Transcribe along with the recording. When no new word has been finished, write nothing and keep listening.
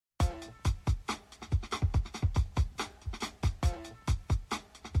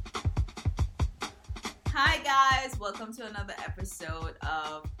Hi guys, welcome to another episode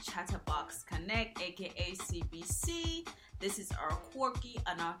of Chatterbox Connect, aka CBC. This is our quirky,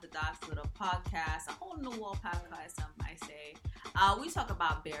 unorthodox little podcast, a whole new world podcast, some might say. We talk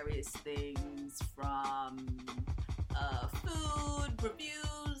about various things from food,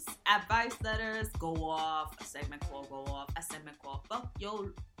 reviews, advice letters, go off, a segment called go off, a segment called fuck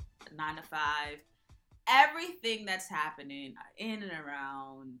your 9 to 5. Everything that's happening in and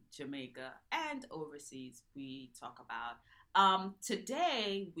around Jamaica and overseas, we talk about.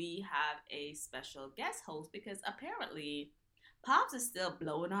 Today, we have a special guest host because apparently Pops is still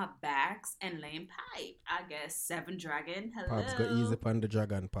blowing our backs and laying pipe. I guess Seven Dragon, hello. Pops, go easy upon the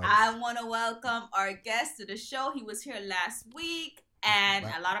dragon, Pops. I want to welcome our guest to the show. He was here last week, and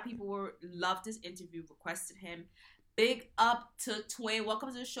a lot of people loved this interview, requested him. Big up to Twain.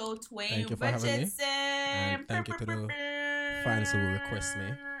 Welcome to the show, Twain Thank you for Richardson. having me. And thank you to the fans who request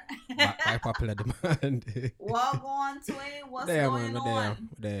me by popular demand. Welcome on, Twain. What's going on?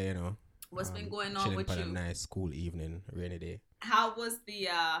 There, you know. What's been going on with you? A nice cool evening, rainy day. How was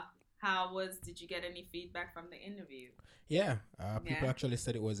did you get any feedback from the interview? Yeah, people actually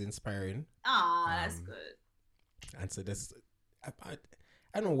said it was inspiring. That's good. And so this, I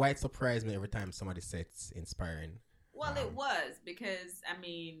don't know why it surprised me every time somebody said it's inspiring. Well, it was because, I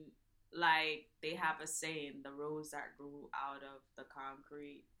mean, like they have a saying, the rose that grew out of the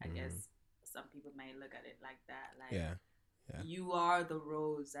concrete. I guess some people may look at it like that. Like, yeah. You are the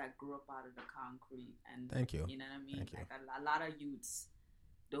rose that grew up out of the concrete. And thank you. You know what I mean? Thank like a lot of youths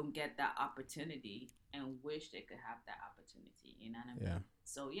don't get that opportunity and wish they could have that opportunity. You know what I mean? Yeah.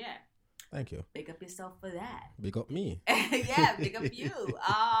 So, yeah. Thank you. Big up yourself for that. Big up me. Yeah, big up you.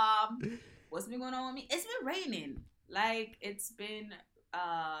 What's been going on with me? It's been raining. Like, it's been,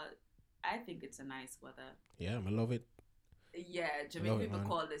 I think it's a nice weather. Yeah, I love it. Yeah, Jamaican people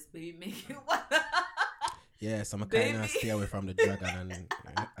call this baby making weather. Yeah, so I'm kind of stay away from the dragon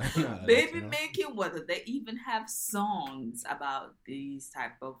and baby making weather. They even have songs about these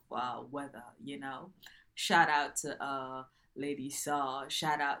type of weather, you know. Shout out to Lady Saw.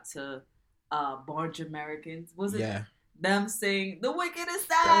 Shout out to Born Americans. Was it them sing the wickedest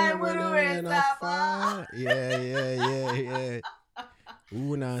time when the rain stop? Yeah.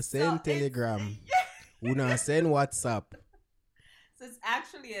 Una send telegram. Una send WhatsApp. So it's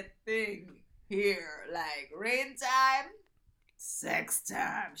actually a thing here, like rain time, sex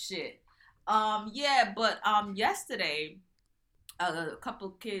time, shit. But yesterday, a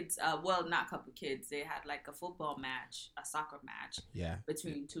couple kids, not couple kids, they had like a football match, a soccer match. Yeah.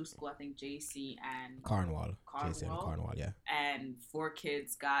 Between two schools, I think JC and Cornwall. JC and Cornwall, yeah. And 4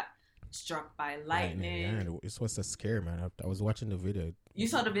 kids got struck by lightning. Yeah, it was so scary, man. I was watching the video. You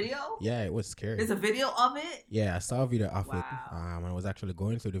saw the video? Yeah, it was scary. There's a video of it? Yeah, I saw a video of it. I was actually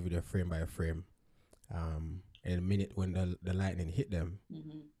going through the video frame by frame. In a minute when the lightning hit them,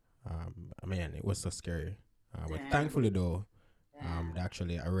 man, it was so scary. But thankfully, though,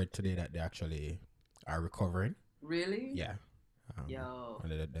 I read today that they actually are recovering. Really? Yeah.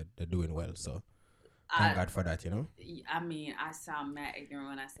 And they're doing well. So thank God for that, you know. I mean, I sound mad ignorant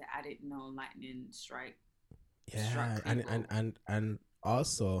when I said I didn't know lightning strike. Yeah, and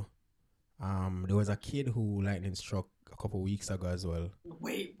also, there was a kid who lightning struck a couple weeks ago as well.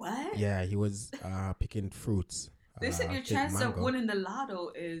 Wait, what? Yeah, he was picking fruits. They said your chance of winning the lotto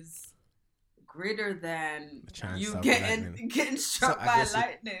is greater than you getting struck by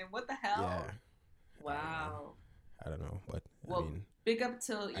lightning. What the hell? Yeah. Wow. I don't know, but well, I mean, big up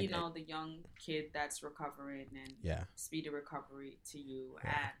to the young kid that's recovering and speedy recovery to you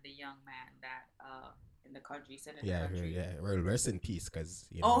and the young man that in the country said in the country. Yeah. Well, rest in peace, because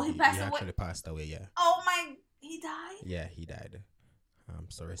he actually passed away. Yeah. Oh my, he died. Yeah, he died.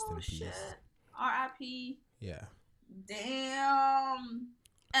 So rest in peace. R.I.P. Yeah. Damn.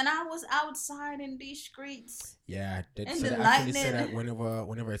 And I was outside in these streets. Yeah, they actually said that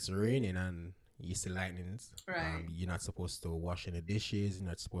whenever it's raining and you see lightnings, right? You're not supposed to wash any dishes. You're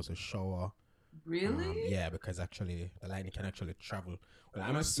not supposed to shower. Really? Yeah, because actually the lightning can actually travel. Well,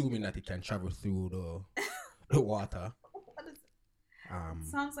 I'm assuming that it can travel through the water. What is it?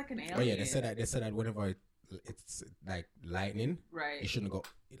 Sounds like an alien. Oh yeah, they said that whenever it's like lightning, right? You shouldn't go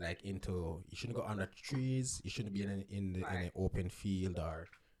under trees. You shouldn't be in an open field or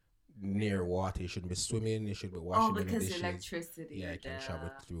near water. You shouldn't be swimming. You should be washing the dishes. Because electricity. Yeah, it can travel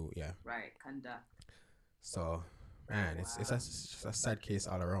through. Yeah. Right, conduct. So, man, it's a sad case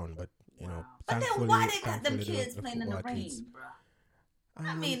all around. But you know, but then why they got them kids playing in the rain, bro?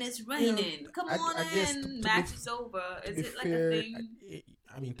 I mean, it's raining. Come on in. Match is over. Is it like a thing?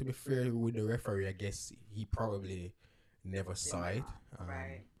 I mean, to be fair with the referee, I guess he probably never saw it.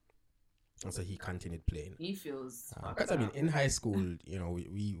 Right. and so he continued playing. He feels because I mean, in high school, you know,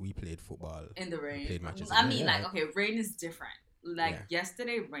 we played football in the rain. Played matches. I mean, like, okay, rain is different. Like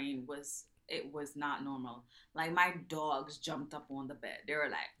yesterday, rain was not normal. Like my dogs jumped up on the bed. They were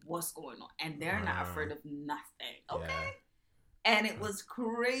like, "What's going on?" And they're not afraid of nothing. Okay. And it was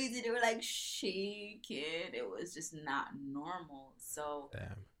crazy. They were like shaking. It was just not normal. So,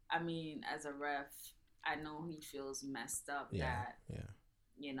 I mean, as a ref, I know he feels messed up that,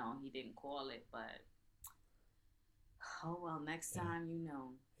 you know, he didn't call it. But, oh, well, next time, you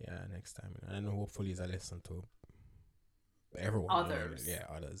know. Yeah, next time. And hopefully it's a lesson to everyone. Others.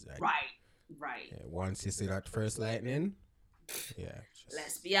 Others. Like, right. Yeah, once you see that first lightning,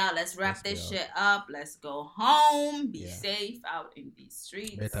 let's be out. Let's wrap this shit up. Let's go home. Be safe out in these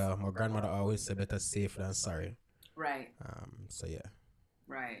streets. Better. My grandmother always said, "Better safe than sorry." Right. So yeah.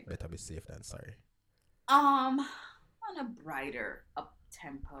 Right. Better be safe than sorry. On a brighter up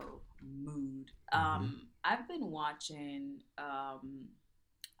tempo mood. I've been watching a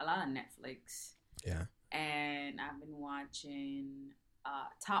lot of Netflix. Yeah. And I've been watching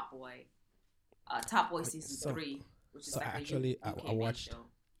Top Boy. Top Boy season 3. Which is like actually, I watched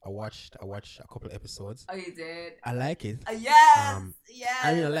a couple of episodes. Oh, you did? I like it. Yes.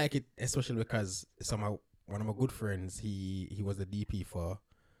 I mean, I like it especially because one of my good friends, he was the DP for.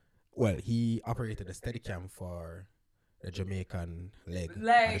 Well, he operated a Steadicam for the Jamaican leg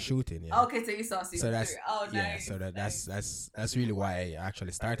the shooting. Yeah. Okay, so you saw season 3. Oh, nice. Yeah, so that's really why I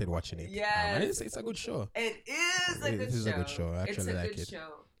actually started watching it. Yeah. It's a good show. It is a good show. I actually like it.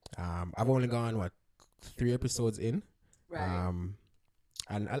 Show. I've only gone 3 episodes in. Right.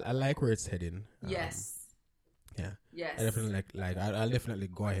 And I like where it's heading. Yes. Yeah. Yes. I definitely I'll definitely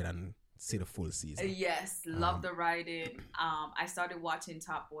go ahead and see the full season. Yes. Love the writing. I started watching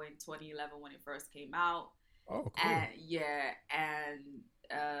Top Boy in 2011 when it first came out. Oh, cool. And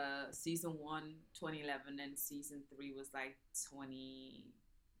season 1, 2011, and season 3 was like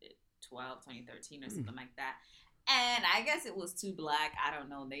 2012, 2013 or something like that. And I guess it was too black. I don't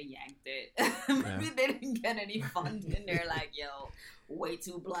know. They yanked it. Maybe they didn't get any funding. They're like, yo, way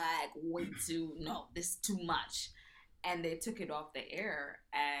too black, this is too much. And they took it off the air.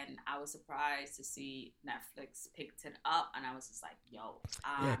 And I was surprised to see Netflix picked it up. And I was just like, yo.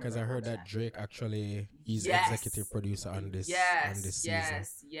 Because I heard that Drake actually, he's executive producer on this season.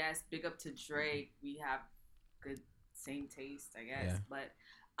 Yes. Big up to Drake. We have same taste, I guess. Yeah. But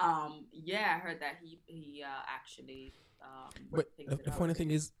I heard that he actually but the funny thing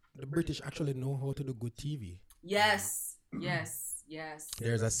is the British actually know how to do good TV. Yes.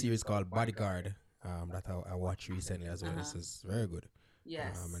 There's a series called Bodyguard that I watched recently as well. This is very good.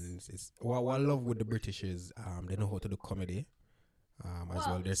 Yes. And it's what I love with the British is they know how to do comedy as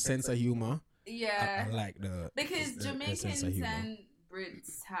well. Their sense of humor. Yeah. I like because the Jamaicans sense of humor. and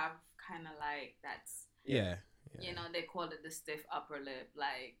Brits have kind of like that's you know, they call it the stiff upper lip.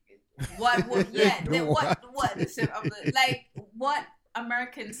 Like, what the stiff upper lip? Like, what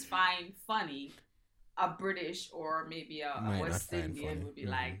Americans find funny, a British or maybe a West Indian would be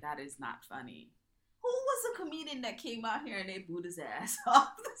like, that is not funny. Who was the comedian that came out here and they booed his ass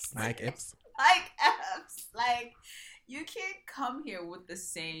off the stage? Mike Epps. Like, you can't come here with the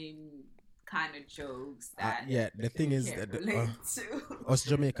same kind of jokes that the thing is that us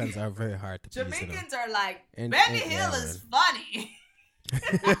Jamaicans are very hard to please. Jamaicans are like, Benny Hill is funny.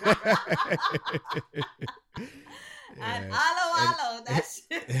 And alo, that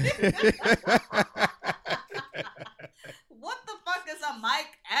shit. What the fuck is a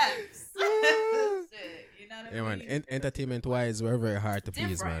Mike Epps? Shit, you know what I mean? Entertainment wise, we're very hard to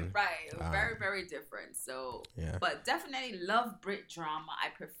please, man. Right, very, very different. So, but definitely love Brit drama. I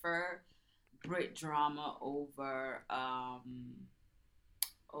prefer Brit drama over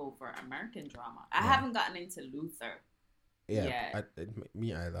American drama. I haven't gotten into Luther.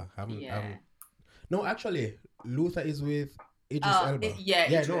 Me either. Haven't. No, actually, Luther is with Idris Elba.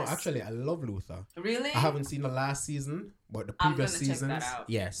 Idris. No, actually, I love Luther. Really? I haven't seen the last season, but the previous seasons. Check that out.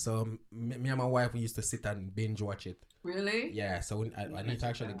 Yeah, so me and my wife, we used to sit and binge watch it. Really? Yeah, so I need to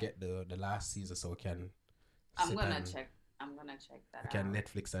actually get the last season so we can. I'm gonna check that out. Can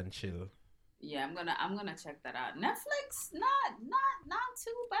Netflix and chill. Yeah, I'm gonna check that out. Netflix, not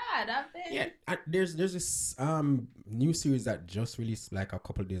too bad. There's this new series that just released like a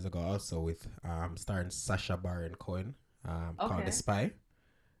couple of days ago, also with starring Sacha Baron Cohen, called The Spy.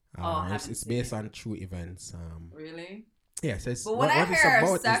 It's based on true events. Really? Yeah. So but when I hear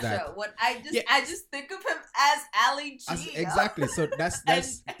Sacha, I just think of him as Ali G. Exactly. So that's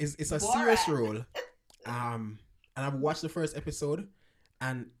it's a serious role. And I've watched the first episode,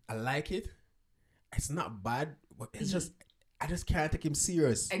 and I like it. It's not bad, but it's just I just can't take him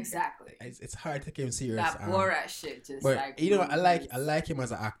serious. Exactly. It's hard to take him serious. That Borat shit just but like. You know, I like him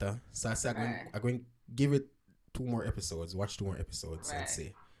as an actor. So I say I'm going to give it 2 more episodes. Watch 2 more episodes and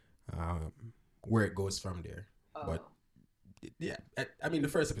see where it goes from there. But yeah, I mean the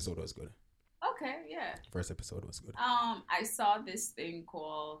first episode was good. Okay, yeah. First episode was good. I saw this thing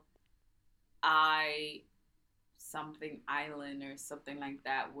called something Island or something like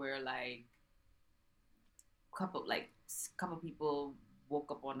that, where like couple people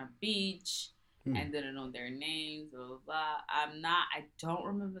woke up on a beach and didn't know their names, blah, blah, blah. I don't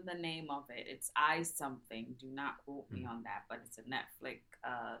remember the name of it. It's something. Do not quote me on that, but it's a Netflix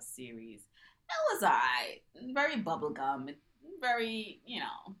series. It was alright. Very bubblegum. Very,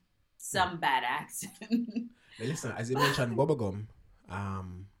 some bad accent. Listen, as you mentioned, bubblegum,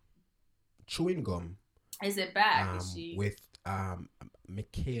 chewing gum. Is it bad? Is she with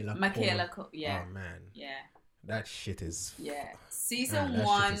Michaela? Yeah. Oh man. Yeah. That shit is. Yeah. Season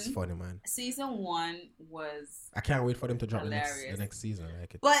 1. Shit is funny, man. Season 1 was. I can't wait for them to drop the next season.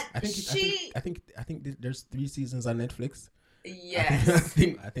 Like it. But I think there's 3 seasons on Netflix. Yes.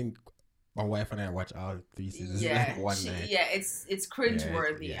 I think my wife and I watch all 3 seasons like one night. Yeah, it's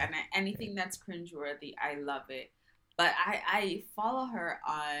cringeworthy, and anything that's cringeworthy, I love it. But I follow her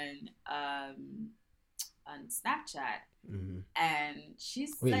on Snapchat, and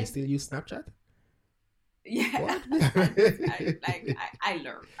she's wait, you still use Snapchat? Yeah, I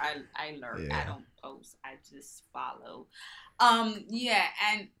learn. I learn. Yeah. I don't post. I just follow. Yeah,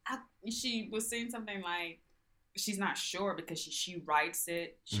 and she was saying something like she's not sure because she writes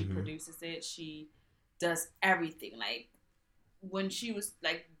it, she produces it, she does everything. Like when she was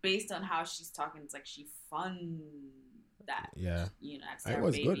like based on how she's talking, it's like she funds that. Yeah, that's it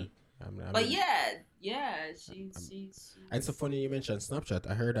was baby. Good. But she's. It's so funny you mentioned Snapchat.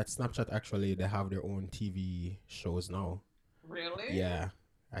 I heard that Snapchat actually they have their own TV shows now. Really? Yeah,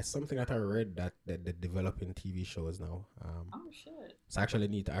 it's something that I read that they're developing TV shows now. Oh shit! So I actually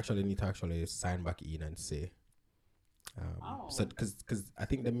need to sign back in and say. So because I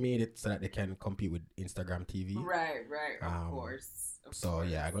think they made it so that they can compete with Instagram TV. Right. Of course.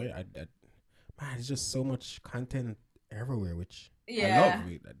 Yeah, man, it's just so much content everywhere, which I love.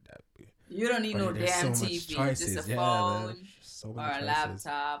 You don't need no damn TV, just a phone or a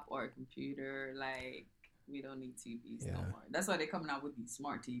laptop or a computer. Like we don't need TVs no more. That's why they're coming out with these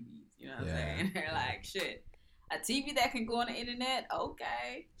smart TVs. You know what I'm saying? They're like, shit, a TV that can go on the internet.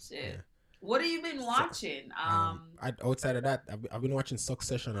 Okay, shit. Yeah. What have you been watching? Outside of that, I've been watching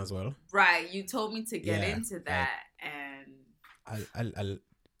Succession as well. Right, you told me to get into that, and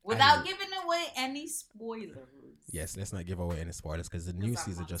without giving away any spoilers. Yes, let's not give away any spoilers because the new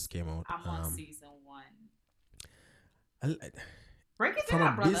season just came out. I'm on season 1. Break it down, from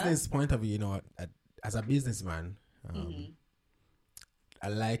a brother. Business point of view, as a businessman, I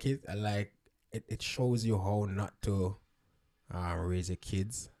like it. I like it. It shows you how not to raise your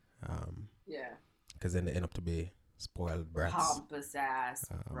kids. Because then they end up to be spoiled brats. Pompous ass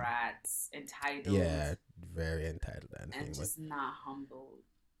brats, entitled. Yeah, very entitled and just not humble.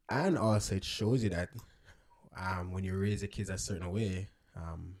 And also, it shows you that when you raise your kids a certain way,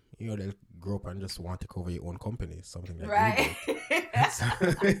 they'll grow up and just want to take over your own company, something like right. So,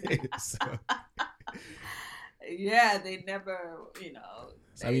 yeah, they never,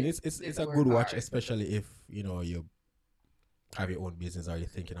 So, I mean, it's a good watch, especially if you have your own business or you're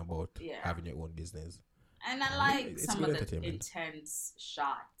thinking about having your own business. And I like some of the intense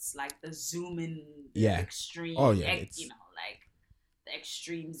shots, like the zoom in, the extreme. Oh yeah, like the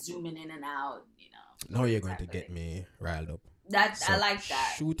extreme zooming in and out. Now you're going to get me riled up. I like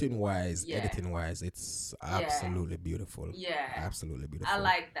that. Shooting wise, editing wise, it's absolutely beautiful. Yeah, absolutely beautiful. I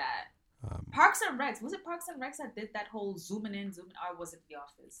like that. Parks and Recs. Was it Parks and Recs that did that whole zooming in, zooming, or was it The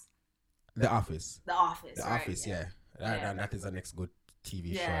Office? The Office. The Office. The right? Office. Yeah. That is the next good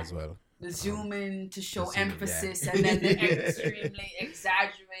TV show as well. The zoom in to show emphasis, and then the extremely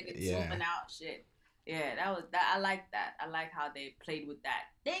exaggerated zooming out shit. Yeah, that. I like that. I like how they played with that.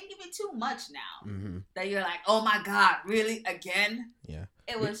 They didn't give you too much now. That you're like, oh my god, really again? Yeah.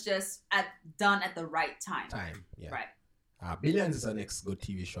 It was just done at the right time. Yeah. Right. Billions is the next good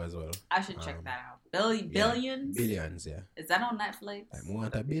TV show as well. I should check that out. Billions. Billions. Yeah. Is that on Netflix? I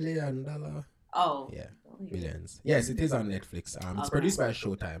want $1 billion. Oh. Yeah. Billions. Yes, it is on Netflix. It's produced by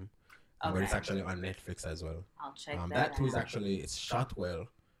Showtime. But it's actually on Netflix as well. I'll check that out. That too is actually, it's shot well.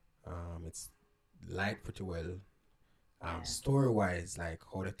 It's light pretty well. Story-wise, like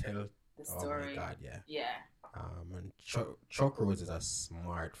how to tell the story. Oh my god, yeah. And Chuck Rose is a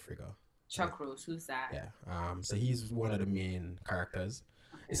smart figure. Chuck Rose, who's that? Yeah. So he's one of the main characters.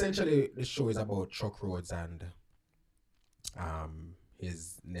 Okay. Essentially, the show is about Chuck Rhodes and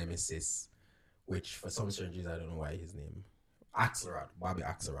his nemesis, which for some strange reason I don't know why his name, Axelrod, Bobby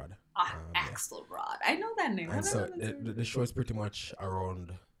Axelrod. Axelrod, I know that name. And so the show is pretty much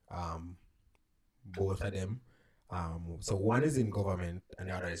around both of them. So one is in government and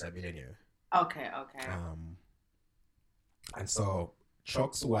the other is a billionaire. Okay. And so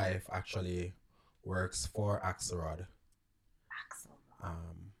Chuck's wife actually works for Axelrod.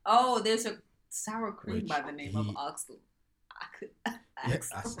 There's a sour cream by the name of Axel.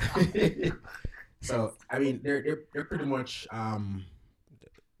 So I mean, they're pretty much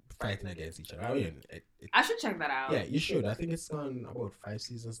fighting against each other. I mean, I should check that out. Yeah, you should. I think it's gone about 5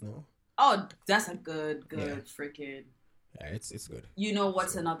 seasons now. Oh, that's a good freaking. Yeah, it's good. You know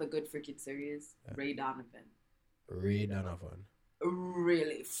what's another good freaking series? Yeah. Ray Donovan.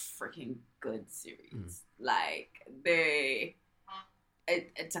 Really freaking good series. Like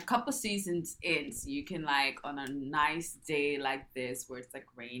it's a couple seasons in, so you can like on a nice day like this where it's like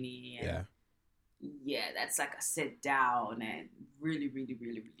rainy and that's like a sit down and really, really,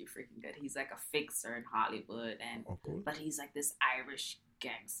 really, really freaking good. He's like a fixer in Hollywood and but he's like this Irish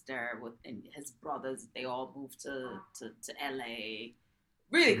gangster and his brothers, they all moved to LA.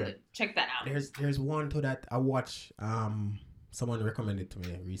 Really good. Check that out. There's one too that I watched. Someone recommended to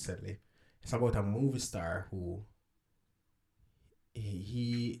me recently. It's about a movie star who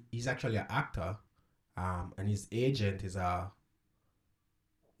he's actually an actor, and his agent is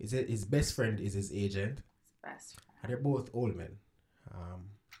his best friend is his agent. His best friend. And they're both old men.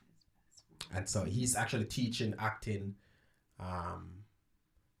 And so he's actually teaching acting. Oh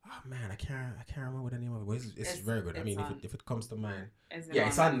man, I can't remember the name of it. But it's very good. I mean, if it comes to mind,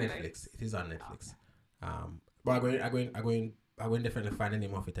 it's on Netflix. It is on Netflix. Okay. But I'm going to definitely find the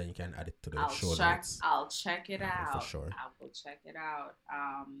name of it and you can add it to the show notes. I'll check it out. For sure. I will check it out.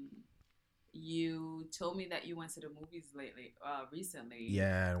 You told me that you went to the movies recently.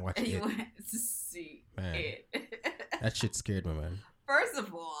 Yeah, and watched it. You went to see it. That shit scared me, man. First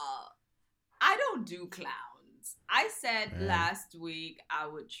of all, I don't do clowns. I said last week I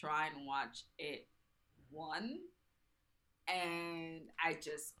would try and watch it one, and I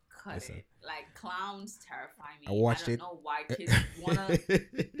just cut it. Like, clowns terrify me. I watched it. I don't know why kids wanna.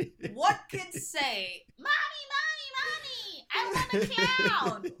 What kids say? Mommy, I want a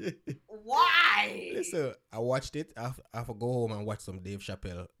clown. Why? So I watched it. I have to go home and watch some Dave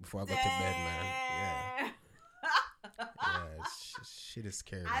Chappelle before I go to bed, man. Yeah, shit is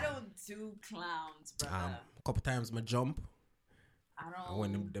scary. I don't do clowns, brother. A couple times my jump. I don't.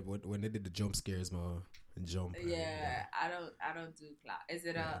 When they did the jump scares, my jump. Yeah, I don't do clown. Is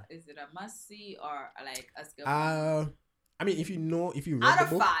it a must see or like a skill? I mean, if you read out the of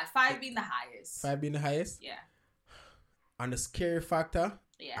book, 5 being the highest. 5 being the highest. Yeah. On the scary factor,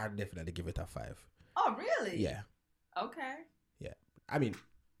 I'd definitely give it a 5. Oh, really? Yeah. Okay. Yeah. I mean,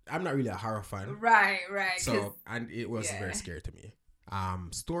 I'm not really a horror fan. Right. So, and it was very scary to me.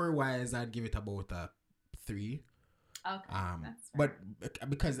 Story-wise, I'd give it about a 3. Okay. That's fair. But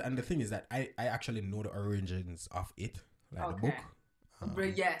because, and the thing is that I actually know the origins of it, like the book.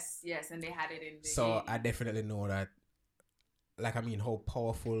 But yes, and they had it in the So game. I definitely know that, like, I mean, how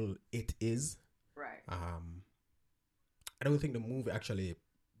powerful it is. Right. I don't think the movie actually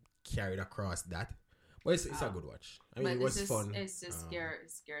carried across that, but it's a good watch. I mean, it was fun. It's just scare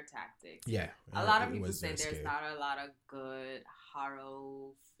tactics. Yeah. A lot of people say there's not a lot of good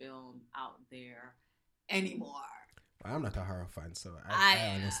horror film out there anymore. Well, I'm not a horror fan, so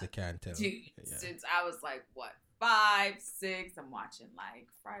I honestly can't tell. Dude, since I was like, 5, 6, I'm watching like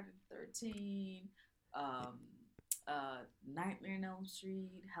Friday the 13th, Nightmare on Elm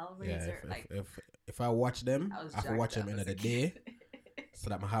Street, Hellraiser. If I watch them, I have to watch them another day so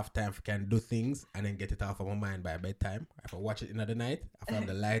that I have time can do things and then get it off of my mind by bedtime. If I watch it another night, I have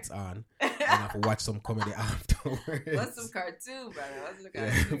the lights on and I have to watch some comedy afterwards. What's some cartoon, brother? What's the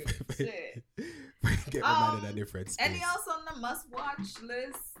cartoon? Shit. Get my mind in a different space. Any else on the must-watch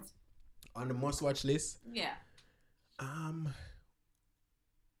list? On the must-watch list? Yeah.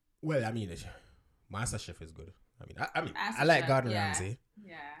 Well, I mean, MasterChef is good. I like Gordon Ramsay.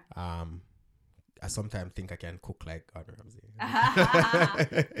 Yeah. I sometimes think I can cook like Gordon Ramsay.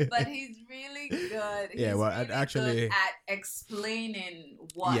 But he's really good. He's really actually good at explaining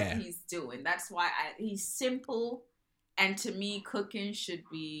what he's doing. That's why he's simple. And to me, cooking should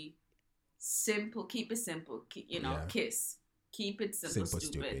be simple. Keep it simple. Kiss. Keep it simple,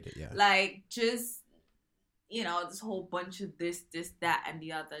 stupid. Yeah. Like, just, this whole bunch of this, that, and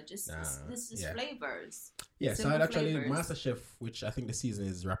the other. Just flavors. Yeah, so I'd actually, MasterChef, which I think the season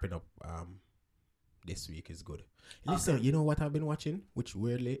is wrapping up this week, is good. Listen, you know what I've been watching? Which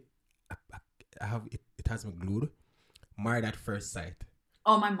weirdly, I have it has me glued? Married at First Sight.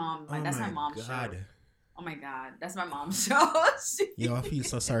 Oh, my mom. That's my mom's show. Oh my God, that's my mom's show. Yo, I feel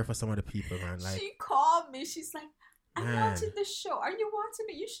so sorry for some of the people, man. Like, she called me. She's like, I'm watching this show. Are you watching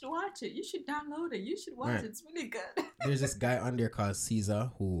it? You should watch it. You should download it. You should watch it. It's really good. There's this guy on there called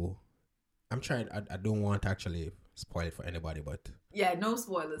Caesar who I don't want to actually spoil it for anybody, but yeah, no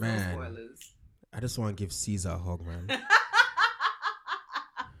spoilers. Man, no spoilers. I just want to give Caesar a hug, man.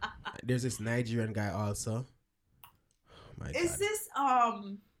 There's this Nigerian guy also. Oh my God. Is this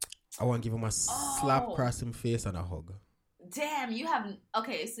I want to give him a slap across his face and a hug. Damn, you have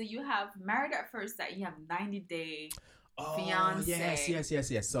so you have Married at First Sight. You have 90-Day Fiance.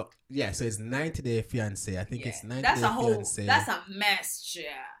 Yes. So it's 90-Day Fiance. I think it's 90-Day Fiance. That's a mess,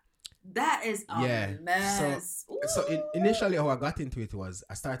 yeah. That is a mess. So initially, how I got into it was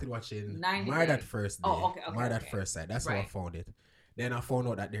I started watching Married at First Day. Married at First Sight. That's how I found it. Then I found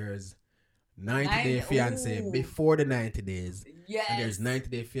out that there's 90-Day Fiance before the 90 days. Yes. And there's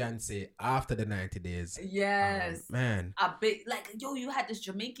 90-Day Fiance after the 90 days. Yes. Man. A big, you had this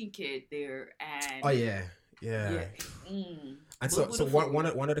Jamaican kid there and... Oh, yeah. And so one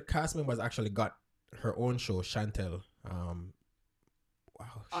of the cast members actually got her own show, Chantel. On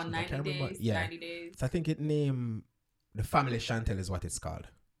 90 days? Yeah. 90 days. So I think it named... The Family Chantel is what it's called.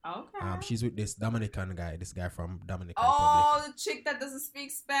 Okay. She's with this Dominican guy, this guy from Dominican Republic. The chick that doesn't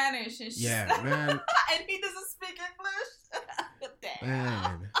speak Spanish. And man. And he doesn't speak English. Damn.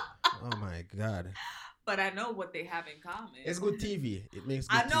 Man. Oh my God. But I know what they have in common. It's good TV. It makes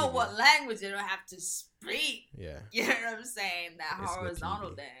good I know TV. what language they don't have to speak. Yeah. You know what I'm saying? That it's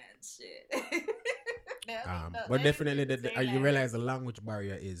horizontal dance shit. But definitely you realize the language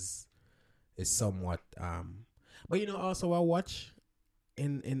barrier is somewhat but also I watch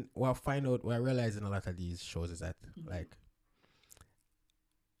what I realize in a lot of these shows is that like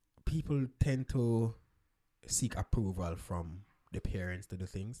people tend to seek approval from the parents to do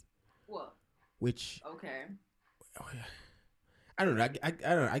things. What? Which I don't know. I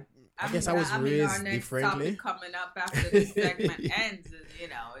don't know. I guess I was raised differently. Coming up after this segment ends,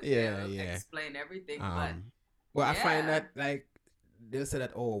 explain everything. But I find that like they'll say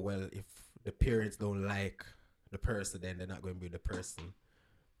that if the parents don't like the person, then they're not going to be the person.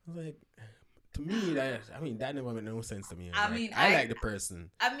 I was like, to me, that never made no sense to me. I like the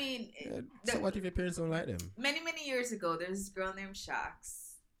person. So what if your parents don't like them? Many years ago, there's this girl named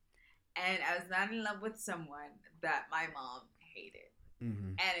Shax, and I was not in love with someone that my mom hated,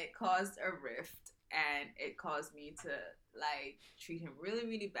 and it caused a rift, and it caused me to like treat him really,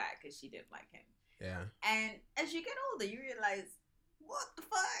 really bad because she didn't like him. Yeah. And as you get older, you realize, what the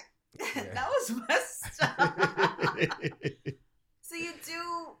fuck? Yeah. That was messed up. So you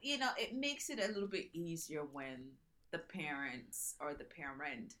do, it makes it a little bit easier when the parents or the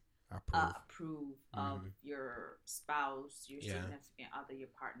parent approve of your spouse, your significant other, your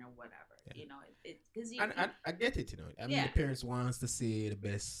partner, whatever. Yeah. Because I get it. The parents wants to see the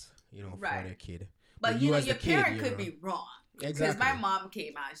best, for their kid. But your parent could be wrong. Exactly. Because my mom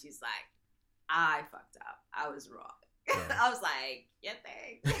came out, she's like, I fucked up. I was wrong. Yeah. I was like,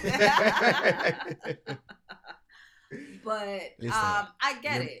 thanks. But listen, I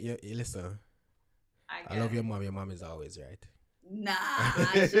get it. Listen, I love your mom. Your mom is always right. Nah,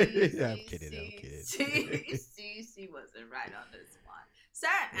 I'm kidding. She wasn't right on this one.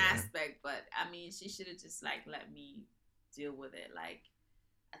 Certain aspect, but she should have just let me deal with it. Like,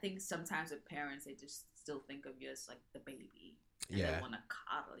 I think sometimes with parents, they just still think of you as like the baby, and they want to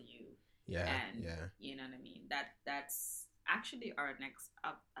coddle you. Yeah, and you know what I mean. That's actually our next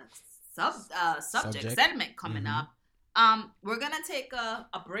subject segment coming up. We're gonna take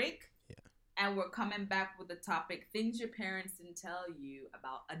a break, and we're coming back with the topic: things your parents didn't tell you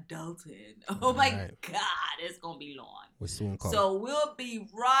about adulting. Oh my God, it's gonna be long. We're soon called. So we'll be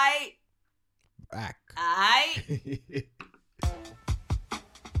right back. Alright.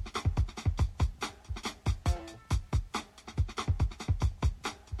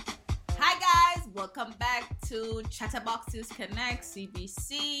 Welcome back to Chatterboxes Connect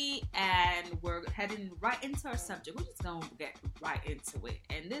CBC, and we're heading right into our subject. We're just gonna get right into it,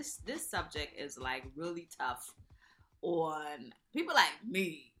 and this subject is like really tough on people like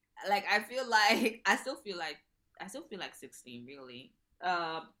me. Like I still feel like 16 really.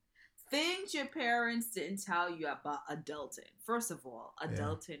 Things your parents didn't tell you about adulting. First of all,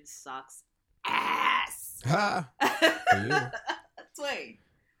 adulting sucks ass. For you. Twain.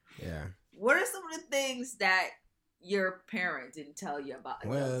 Yeah. What are some of the things that your parent didn't tell you about adulting?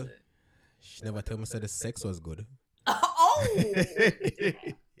 Well, she never told me that the sex was good. Oh!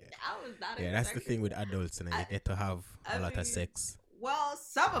 That's the thing with adults, and you get to have a lot of sex. Well,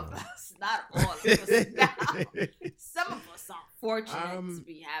 some of us, not all of us. Now, some of fortunate to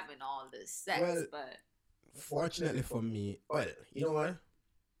be having all this sex, but fortunately for me, well, you know what?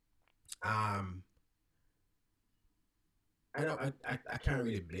 I can't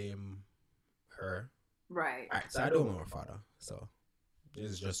really blame her. Right. So I don't know her father. So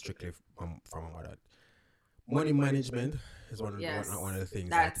this is just strictly from my mother. Money management is one of the things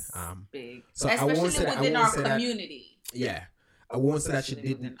that's big. So especially within our community. I won't say that she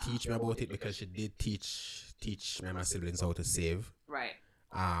didn't teach me about it, because she did teach me and my siblings how to save. Right.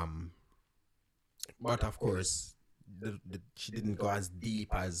 But of course, she didn't go as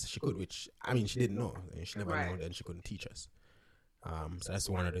deep as she could, which, I mean, she didn't know. She never knew, then she couldn't teach us. So that's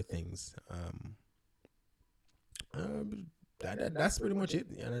one of the things. That's pretty much it.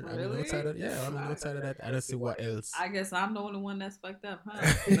 Outside of that, I don't see what else. I guess I'm the only one that's fucked up, huh?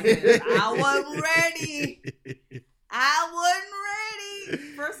 I wasn't ready.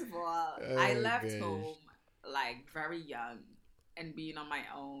 First of all, I left home like very young and being on my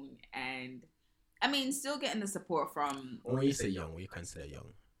own, and I mean, still getting the support from. When you say young, what you consider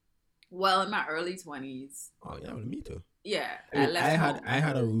young? Well, in my early 20s. Oh yeah, well, me too. Yeah, I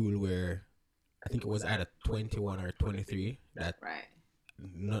had a rule where I think it was either 21 or 23 that. Right.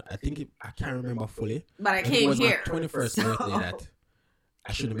 No, I can't remember fully. But I came here. It was my 21st birthday that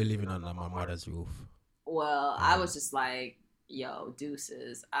I shouldn't be living under my mother's roof. Well, I was just like, yo,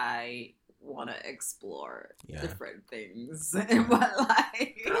 deuces. I want to explore different things in my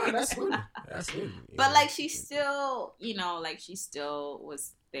life. Oh, that's good. That's good. But like, she still, she still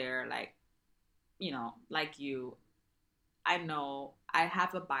was there, like, like you. I know I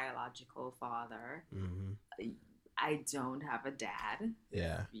have a biological father. Mm-hmm. I don't have a dad.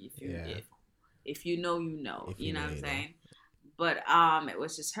 Yeah. If you know, you know. You know what I'm saying? But it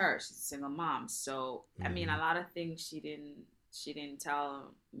was just her. She's a single mom. So I mean, a lot of things she didn't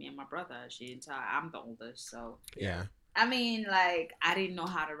tell me and my brother. She didn't tell. I'm the oldest, so yeah. I mean, like, I didn't know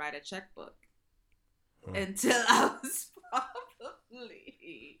how to write a checkbook until I was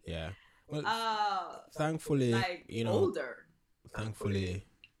probably Well, thankfully, like, older. Thankfully,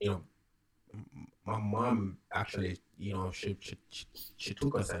 my mom actually, she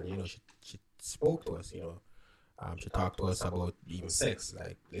took us and she spoke to us, she talked to us about even sex.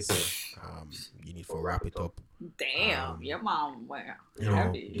 Like, listen, you need to wrap it up. Damn, your mom,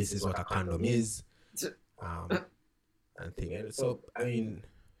 this is what a condom is, and thing. And so, I mean,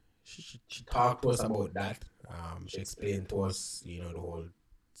 she talked to us about that. She explained to us, the whole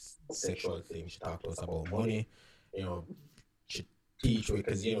sexual thing. She talked to us about money. She teach me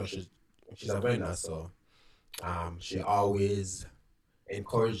because she's a vendor, so she always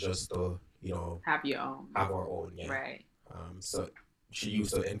encouraged us to have our own, right. So she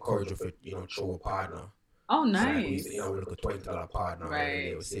used to encourage us to throw a partner. Oh, nice. So we look at $20 partner.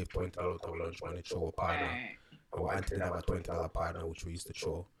 Right. We save $20 out of lunch money, throw a partner. Right. And we until have a $20 partner, which we used to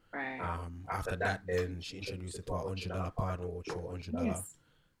throw. Right. After that, then she introduced it to a $100 partner, which throw $100. Nice.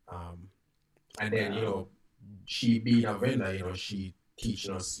 And then she being a vendor, she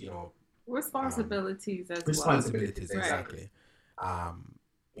teaching us, responsibilities as well. Responsibilities, exactly. Right.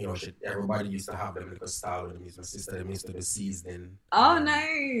 Everybody used to have them like a style with them. My sister them used to do seasoning. Oh,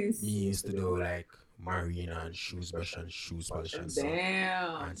 nice. Me used to do like marina and shoes brush and shoes polish and stuff.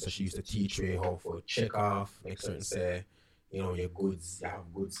 Damn. And so she used to teach me how to check off, make certain say, your goods, you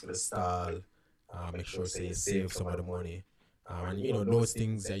have goods for the stall. Make sure say you save some of the money. And those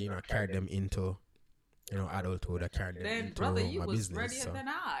things that I carried them into adulthood. I carried them into brother, you my was business. Readier than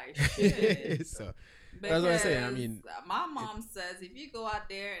I. Shit. So that's what I'm saying. I mean, my mom says if you go out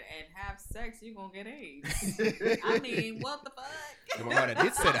there and have sex, you're gonna get AIDS. I mean, what the fuck? My mother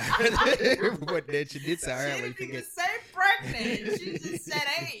did say that, but then she did say, "All right, she didn't even say pregnant. She just said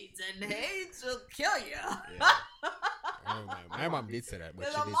AIDS, and AIDS will kill you." Yeah. My mom did say that, but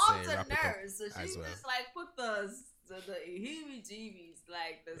she did say wrap it up so she just like put the heebie-jeebies,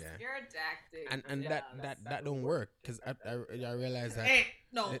 like the scare tactic, and that don't work because I realize that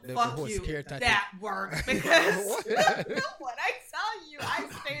the whole you scare tactic that works because what I tell you, I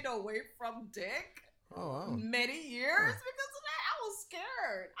stayed away from dick many years because of that. I was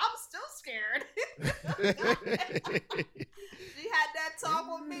scared. I'm still scared. She had that talk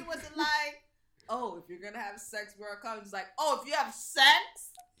with me. Was it like, oh, if you're gonna have sex where it comes, it's like, oh, if you have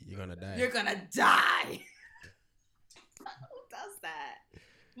sex, you're gonna die. You're gonna die. Who does that?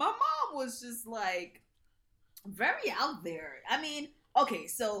 My mom was just like very out there. I mean, okay,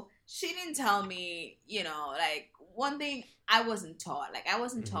 so she didn't tell me, like one thing I wasn't taught. Like I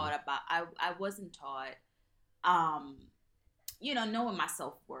wasn't taught about I wasn't taught knowing my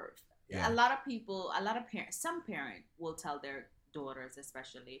self-worth. Yeah. A lot of parents, some parents will tell their daughters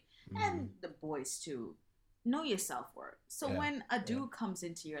especially, and the boys too, know your self-worth. So when a dude comes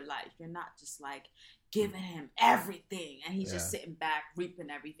into your life, you're not just like giving him everything and he's just sitting back reaping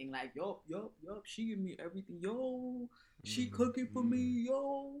everything like, yup, she give me everything, yo, she cooking for me,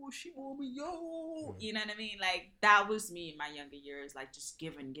 yo, she want me, yo, you know what I mean? Like, that was me in my younger years, like just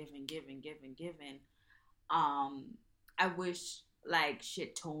giving. I wish like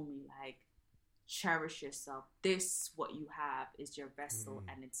shit told me like, cherish yourself. This, what you have, is your vessel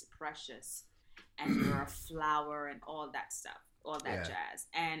and it's precious, and you're a flower and all that stuff, all that jazz.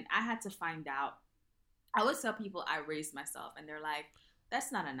 And I had to find out. I always tell people I raised myself, and they're like,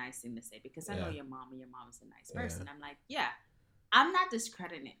 that's not a nice thing to say because I know your mom, and your mom is a nice person. I'm like, yeah, I'm not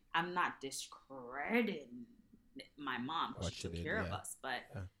discrediting my mom. She took care of us, but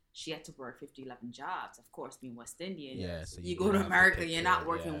she had to work 50, 11 jobs. Of course, being West Indian, so you go to America, you're not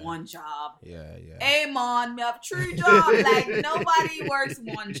working one job. Yeah. Hey, man, me have 3 jobs. Like, nobody works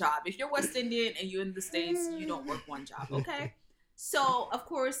one job. If you're West Indian and you're in the States, you don't work one job, okay? So, of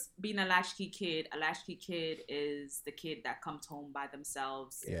course, being a latchkey kid is the kid that comes home by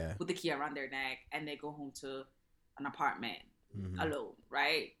themselves with the key around their neck, and they go home to an apartment alone,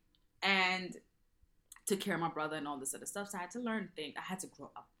 right? And took care of my brother and all this other stuff. So I had to learn things. I had to grow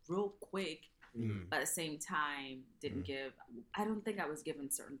up real quick, but at the same time, I don't think I was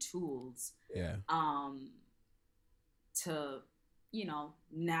given certain tools to,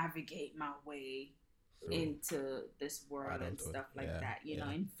 navigate my way into this world and stuff like that. You know,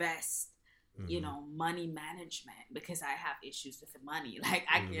 invest, money management, because I have issues with the money. Like,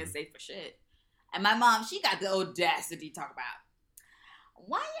 I can't save for shit. And my mom, she got the audacity to talk about,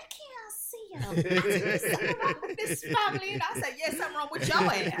 why you can't see him? There's something wrong with this family. And I said, yeah, something wrong with your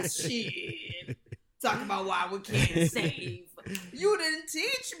ass. Shit. Talking about why we can't save. You didn't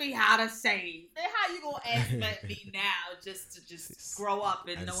teach me how to save. Then how you gonna expect me now just to grow up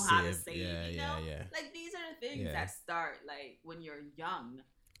and know how to save? Yeah. Like, these are the things that start like when you're young.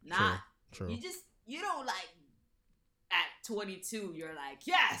 Not True. You don't like at 22. You're like,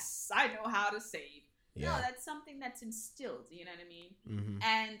 yes, I know how to save. No, that's something that's instilled. You know what I mean?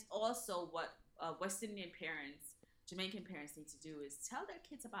 And also, what West Indian parents, Jamaican parents need to do is tell their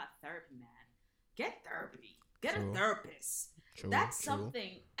kids about therapy, man. Get therapy. Get a therapist. That's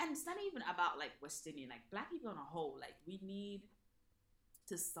something, and it's not even about like West Indian, like Black people on a whole. Like, we need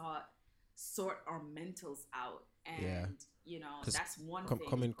to sort our mentals out, and that's one thing.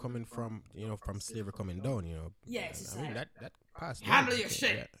 Coming from from slavery coming down, Yes, I mean that passed. Handle your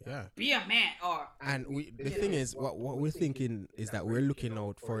shit. Yeah. Be a man, and the thing is, what we're thinking is that we're looking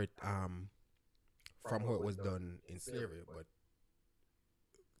out for it from how it was done in slavery, but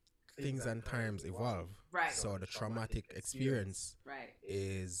things and times evolve. Right. So the traumatic experience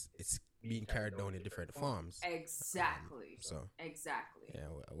it's being carried down in different forms. Exactly. Exactly. Yeah,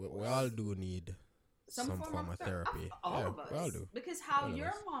 we all do need some form of therapy. All of us. We all do. Because how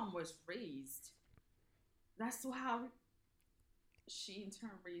your mom was raised, that's how she in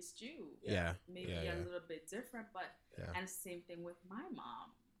turn raised you. Yeah. Maybe a little bit different, but and the same thing with my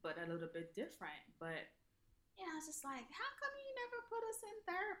mom, but a little bit different. But I was just like, how come you never put us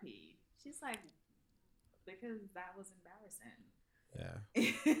in therapy? She's like, because that was embarrassing.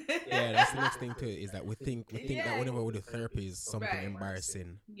 Yeah, that's the next thing too, is that we think that whenever we do therapy is something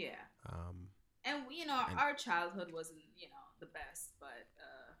embarrassing. Yeah. And our childhood wasn't, the best, but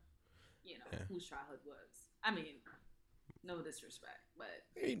whose childhood was? I mean, no disrespect, but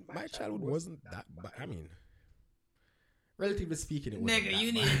I mean, my childhood wasn't that bad. I mean, relatively speaking, it wasn't. Nigga,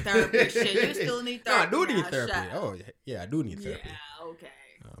 you need therapy. Shit, you still need therapy. No, I do need therapy. Oh, yeah, I do need therapy. Yeah, okay.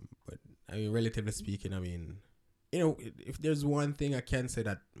 But I mean, relatively speaking, I mean, if there's one thing I can say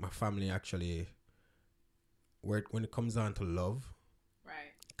that my family actually, when it comes down to love,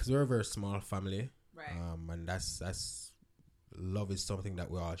 right? Because we're a very small family, right? And that's love is something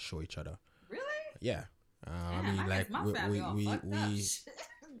that we all show each other. Really? Yeah. I mean, like we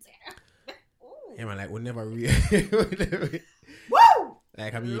yeah, man, like we never really woo.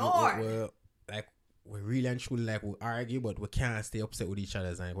 Like, I mean, we really and truly, like, we argue, but we can't stay upset with each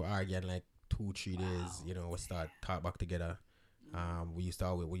other. Like, we argue in like 2-3 days, we start talk back together. We used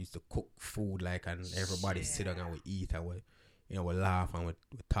to cook food, like, and everybody sit down and we eat and we laugh and we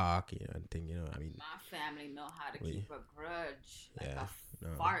talk, and thing, I mean, my family know how to keep a grudge, like a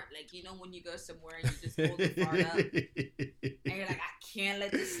fart, like, when you go somewhere and you just hold the fart up, and you're like, I can't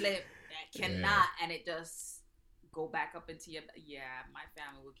let this slip, I cannot, and it just go back up into your, my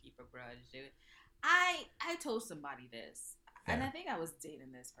family will keep a grudge, dude. I told somebody this, and I think I was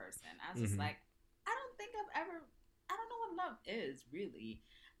dating this person. I was just like, I don't know what love is, really.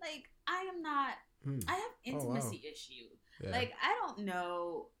 Like, I have intimacy issue. Yeah. Like, I don't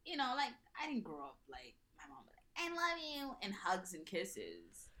know, like, I didn't grow up like my mom like, I love you, and hugs and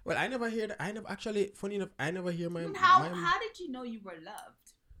kisses. Well, I never hear that. I never actually. Funny enough, I never hear my. How did you know you were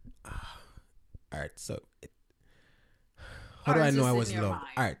loved? All right, so how do I know I was loved? Mind?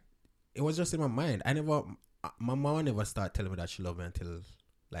 All right, it was just in my mind. I never. My mom never started telling me that she loved me until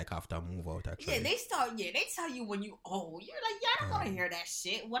like after I move out. Actually, they tell you when you old. You're like, I don't want to hear that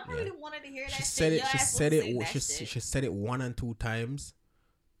shit. When I really wanted to hear that shit. She said it 1 and 2 times,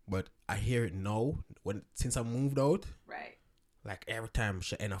 but I hear it now since I moved out. Right. Like every time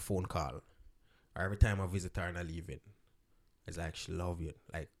she end a phone call, or every time I visit her and I leave it, it's like she love you.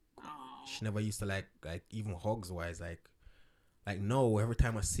 Like she never used to like even hugs wise like no. Every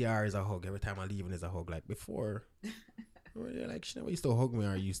time I see her is a hug. Every time I leave it is a hug. Like before, like she never used to hug me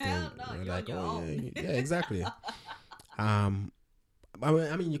or used to like yeah exactly. I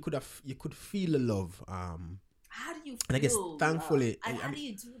mean you could feel the love. How do you feel? And I guess thankfully, how do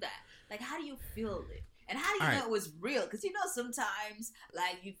you do that? Like how do you feel it? And how do you know it was real? Because sometimes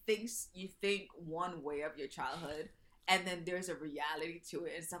like you think one way of your childhood, and then there's a reality to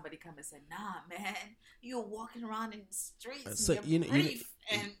it, and somebody come and say, "Nah, man, you're walking around in the streets and you're brief,"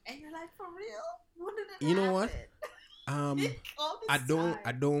 and you're like, "For real? When did it happen?" You know what?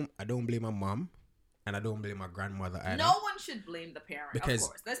 I don't blame my mom, and I don't blame my grandmother either. No one should blame the parent, because, of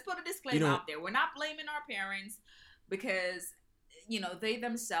course. Let's put a disclaimer out there. We're not blaming our parents because they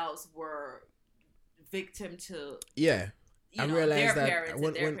themselves were victim to I realized their parents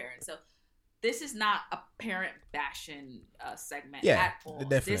and their parents. So this is not a parent bashing segment at all.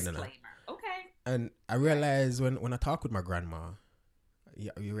 Definitely disclaimer. Not. Okay. And I realized when I talk with my grandma,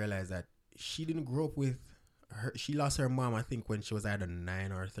 you realize that she didn't grow up with her. She lost her mom, I think, when she was either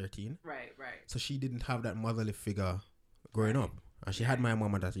 9 or 13. Right. So she didn't have that motherly figure growing up. And she had my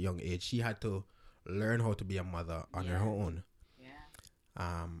mom at a young age. She had to learn how to be a mother on her own.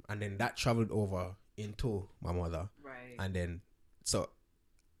 Yeah. And then that traveled over into my mother. Right. And then, so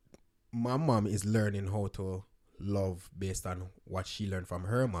my mom is learning how to love based on what she learned from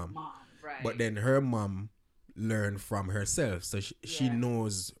her mom. Right. But then her mom learned from herself. So she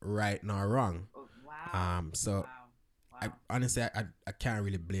knows right nor wrong. Oh, wow. So wow. Honestly, I can't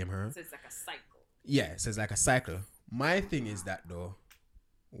really blame her. So it's like a cycle. Yeah, so it's like a cycle. My thing is that though,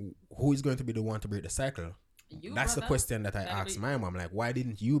 who is going to be the one to break the cycle? That's the question that I asked my mom. Like, why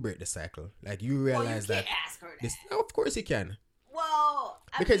didn't you break the cycle? Like, you realize you can't ask her that. Of course you can. Well,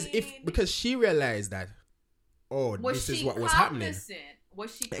 because she realized that, this is what was happening.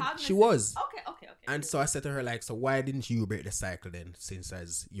 Was she cognizant? She was. Okay. And so I said to her, like, so why didn't you break the cycle then, since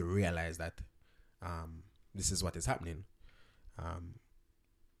as you realize that this is what is happening?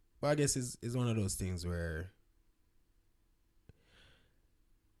 But I guess it's one of those things where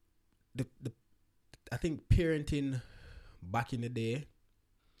I think parenting back in the day,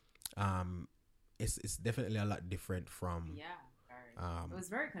 it's definitely a lot different from it was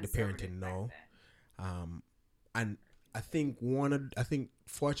very the parenting now. And I think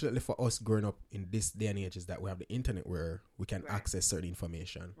fortunately for us growing up in this day and age is that we have the internet where we can access certain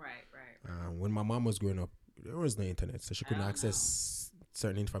information. Right. When my mom was growing up, there was no internet, so she couldn't access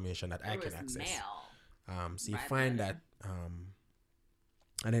certain information that I can access. Mail. So you find that,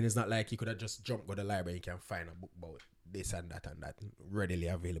 and then it's not like you could have just jumped go to the library. You can find a book about this and that readily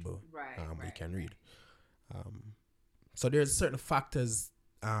available. Right. You can read. So there's certain factors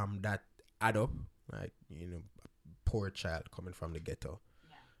that add up, like poor child coming from the ghetto.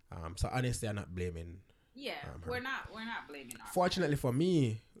 Yeah. So honestly, I'm not blaming. Yeah, we're not blaming. Fortunately for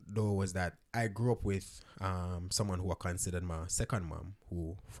me, though, was that I grew up with someone who I considered my second mom,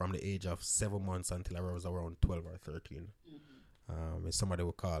 who from the age of 7 months until I was around 12 or 13, is somebody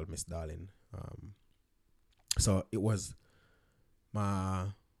we call Miss Darling. So it was my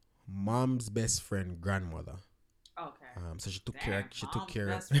mom's best friend grandmother. Okay. So she took care. She took care.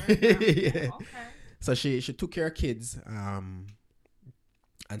 Best friend, yeah. Okay. So she took care of kids. And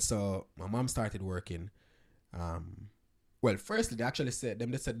so my mom started working. Well, firstly, they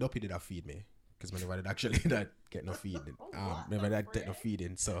said Duppy did not feed me because whenever did actually not get no feeding. Never did get no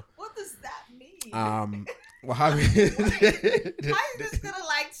feeding. So what does that mean? What happened? How you just gonna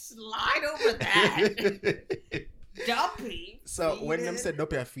slide over that? Duppy. So when them said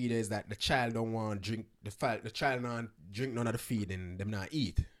Duppy a feeder is that the child don't want to drink the child don't drink none of the feed and them not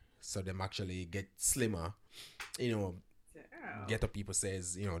eat. So them actually get slimmer. Ghetto people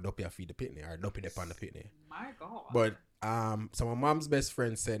says, Duppy a feed the pitney or Duppy dep on the pitney. My God. But so my mom's best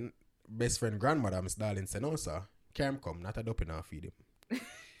friend grandmother, Miss Darling, said, no sir, Cam come, not a Duppy now feed him.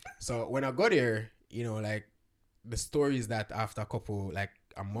 So when I got there, the story is that after a couple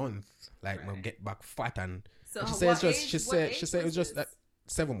a month, I get back fat and so she said it was just that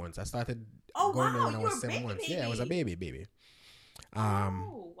 7 months. I started Oh going there wow, when I you was were 7 months. baby. Yeah, I was a baby.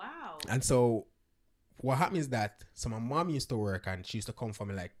 Oh wow. And so what happened is that my mom used to work and she used to come for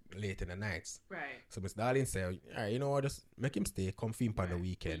me like late in the nights. Right. So Miss Darling said, all right, you know what, just make him stay, come feed him on the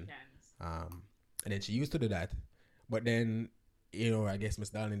weekend. Weekends. And then she used to do that. But then, you know, I guess Miss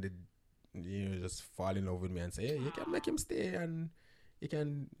Darling did, you know, just fall in love with me and say, hey, you can make him stay and you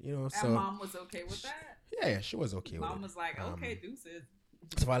can, you know, so. And mom was okay with that? Yeah, she was okay with it. Mom was like, okay, deuces.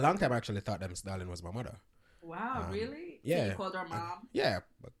 So for a long time, I actually thought that Miss Darling was my mother. Wow, really? Yeah. So you called her mom? Yeah,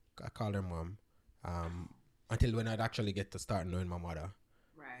 I called her mom. Until when I'd actually get to start knowing my mother.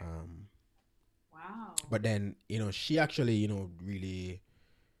 Right. Wow. But then, you know, she actually, you know, really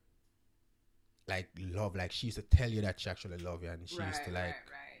like love, like she used to tell you that she actually loved you, and she used to like. Right.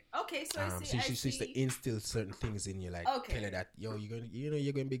 Okay, so I see. She used to instill certain things in you, like tell you that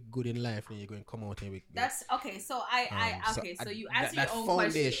you're going to be good in life, and you're going to come out here. That's okay. So so you answer your own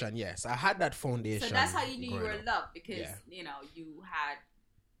foundation. question. Yes, I had that foundation. So that's how you knew you were up. loved, because you know you had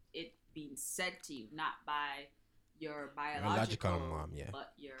it being said to you, not by your biological mom,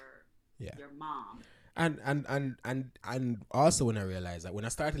 but your mom. And also when I realized that when I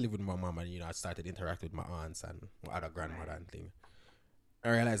started living with my mom and, you know, I started interacting with my aunts and my other grandmother and thing, I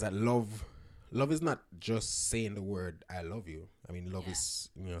realized that love is not just saying the word I love you. I mean, love is,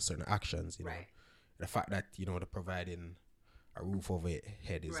 you know, certain actions, you know. The fact that, you know, the providing a roof over your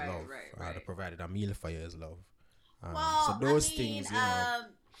head is love. The providing a meal for you is love. So those things, you know,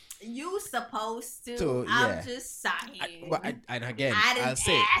 you supposed to. I'm just saying. And again, I'll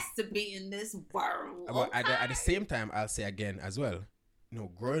say, ask to be in this world. But at the same time, I'll say again as well, you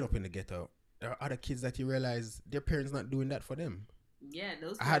know, growing up in the ghetto, there are other kids that you realize their parents not doing that for them. Yeah,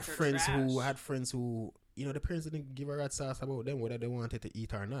 those. I had friends who, you know, the parents didn't give a rat's ass about them whether they wanted to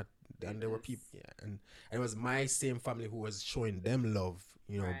eat or not. And there were people, and it was my same family who was showing them love,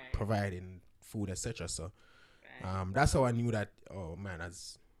 you know, providing food, etc. So, that's how I knew that. Oh man,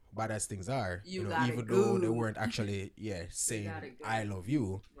 as bad as things are, you know, even though they weren't actually, saying I love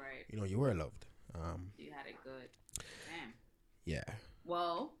you, you know, you were loved. You had it good. Damn. Yeah.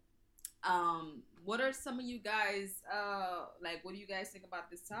 Well, what are some of you guys, like, what do you guys think about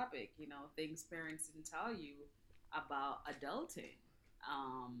this topic? You know, things parents didn't tell you about adulting.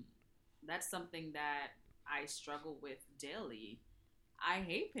 That's something that I struggle with daily. I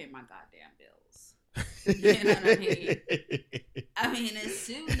hate paying my goddamn bills. You know what I mean? I mean, as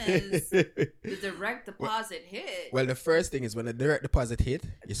soon as the direct deposit hit. Well, the first thing is when the direct deposit hit,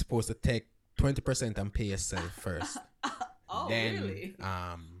 you're supposed to take 20% and pay yourself first. Oh, then, really?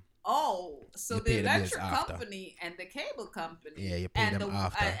 So the electric company and the cable company, you pay them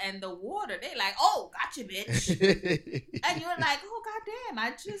after, and the water, they like, oh, gotcha, bitch. And you're like, oh, goddamn,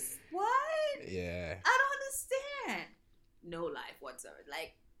 I just what? Yeah. I don't understand. No life whatsoever.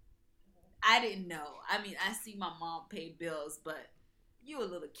 Like, I didn't know. I mean, I see my mom pay bills, but you a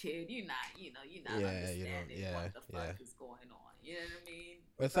little kid, you're not understanding what the fuck is going on. You know what I mean?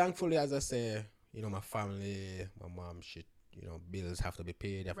 Well, thankfully, as I say, you know, my family, my mom, you know, bills have to be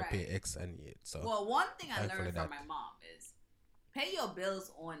paid. You have to pay X and Y. So, well, one thing I learned from my mom is pay your bills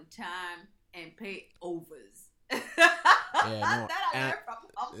on time and pay overs. That I learned from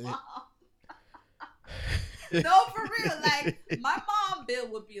my mom. No, for real. Like, my mom bill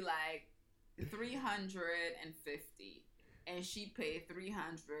would be like $350 and she paid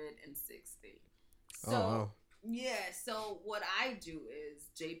 $360. So so what I do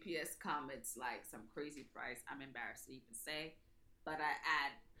is JPS comments like some crazy price I'm embarrassed to even say, but I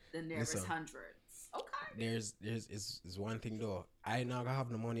add the nearest hundreds. Okay. There's one thing though. I now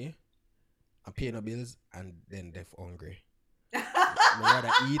have no money. I'm paying the bills and then they're hungry. I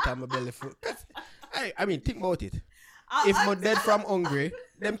rather eat and my belly full. I mean, think about it. If I'm dead from hungry,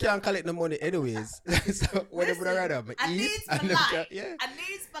 them can't collect the money anyways. So whatever I rather eat and them I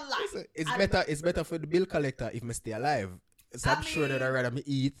need for life. Listen, it's better for the bill collector if I stay alive. So I'm sure that I rather me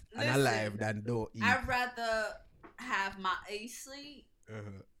eat and alive than don't eat. I'd rather have my AC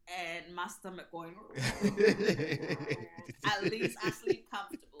and my stomach going. At least I sleep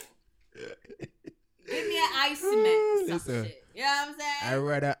comfortable. Give me an ice cement, some shit. You know what I'm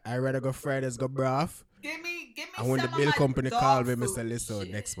saying? I rather go Fridays, go broth. Give me. And when the bill company call me, Mr. Lisso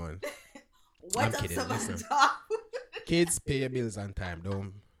next month. I'm kidding. Listen. Kids, pay your bills on time.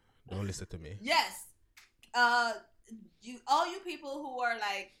 Don't listen to me. Yes. All you people who are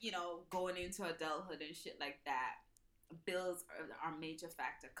like, you know, going into adulthood and shit like that, bills are a major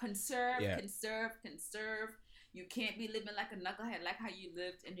factor. Conserve. You can't be living like a knucklehead like how you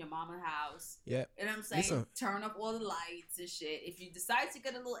lived in your mama's house. Yeah. You know what I'm saying? Turn up all the lights and shit. If you decide to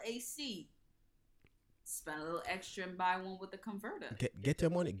get a little AC, spend a little extra and buy one with the converter. Get your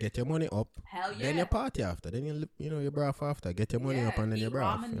money up. Hell yeah. Then you party after. Then you braff after. Get your money up and then you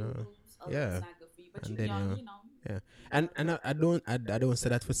braff. Yeah. It's not good for you, but and you're young, Yeah. And I don't say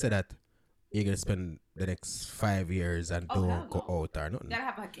that for say that you're gonna spend the next 5 years and don't go out or nothing. You gotta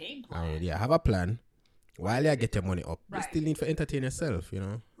have a game plan. Have a plan. While you get your money up, you still need to entertain yourself,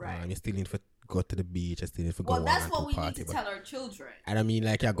 Right. You still need to go to the beach. You still need to go Well, that's what we party, need to tell our children. And I mean,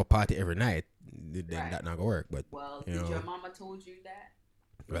 like, you go party every night, then that not gonna work. But did your mama told you that?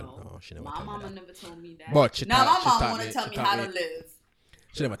 Well, no, she never. My mama never told me that. But my mom want to tell me how to live.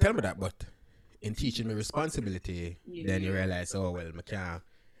 She never tell me that, but in teaching me responsibility, then you realize, oh well, I can't.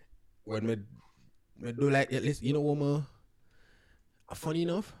 When me do like at least, what funny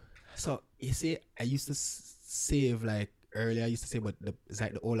enough. So you see, I used to save like earlier. I used to say, but it's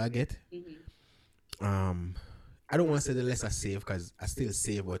like the older I get. I don't want to say the less I save because I still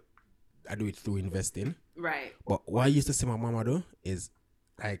save, but I do it through investing. Right. But what I used to see my mama do is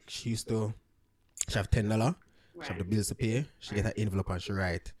like she have $10. She have the bills to pay. She get an envelope and she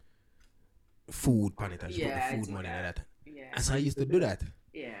write food on it and she put the food money and that. Yeah. And so I used to do that.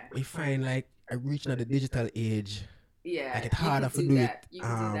 Yeah. We find like I reach now the digital age. Yeah. Like it's harder to do it. You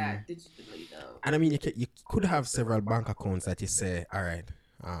can do that digitally though. And I mean, you could have several bank accounts that you say, all right,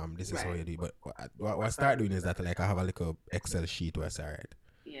 this is how you do it. But what I start doing is that like I have a little Excel sheet where I say, all right,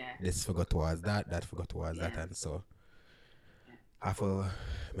 this forgot towards that forgot towards that, and so I have to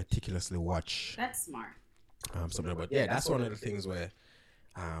meticulously watch. That's smart. Something about that's one of the things where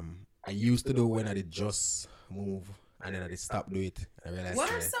I used to do when I did just move and then I did stop do it. I realized.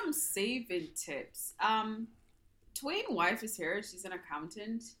 What are some saving tips? Twain's wife is here. She's an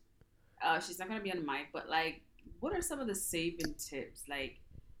accountant. She's not gonna be on the mic, but like, what are some of the saving tips? Like,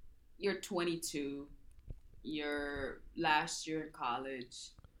 you're 22, you're last year in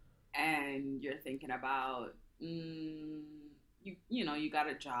college, and you're thinking about you got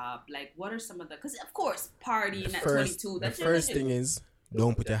a job. Like, what are some of the? Because of course, partying at 22. The first thing is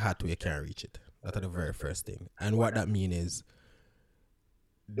don't put your hat where you can't reach it. That's the very first thing. And what that means is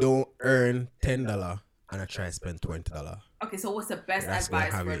don't earn $10 and I try to spend $20. Okay, so what's the best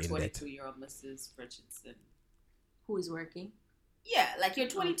advice for a 22-year-old Mrs. Richardson who is working? Yeah, like you're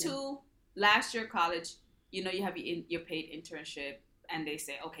 22, last year college. You have your paid internship, and they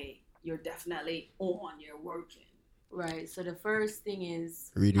say, okay, you're definitely on. You're working. Right. So the first thing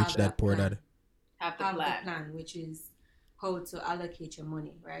is read Rich Dad Poor Dad. Have the plan, which is how to allocate your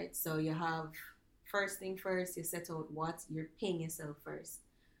money. Right. So you have first thing first. You set out what you're paying yourself first,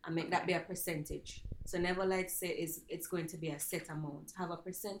 and make that be a percentage. So never like say it's going to be a set amount. Have a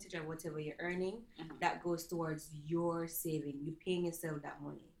percentage of whatever you're earning that goes towards your saving. You're paying yourself that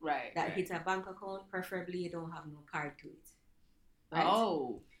money. Right. That hits a bank account. Preferably you don't have no card to it. Right?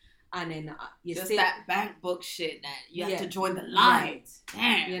 Oh. And then you just that bank book shit that you have to join the line. Right.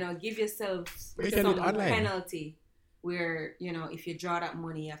 Damn. Give yourself some penalty where, if you draw that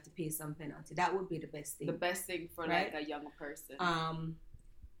money, you have to pay some penalty. That would be the best thing. The best thing for like a young person.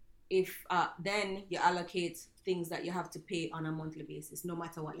 If then you allocate things that you have to pay on a monthly basis, no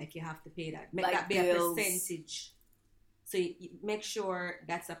matter what, like you have to pay that. Make like that be bills. A percentage. So you make sure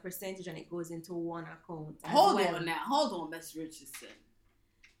that's a percentage and it goes into one account. Hold on, Miss Richardson.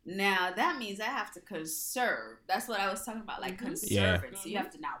 Now that means I have to conserve. That's what I was talking about, like conserving. Yeah. So you have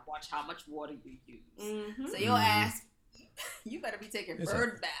to now watch how much water you use. So your ass, you better be taking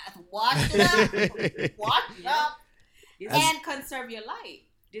bird bath, wash it up, and conserve your life.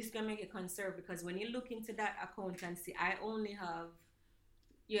 This is gonna make it conserve because when you look into that account and see, I only have,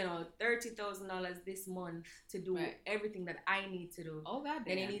 $30,000 this month to do everything that I need to do. Oh God!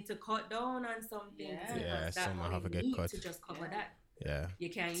 Then you need to cut down on something. Yeah, some have a good cut to just cover that. Yeah. You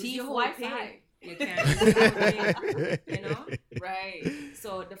can't use your whole pay. You can't use your whole pay, Right.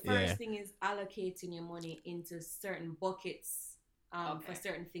 So the first thing is allocating your money into certain buckets for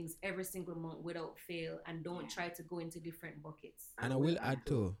certain things every single month without fail, and don't try to go into different buckets. And I will add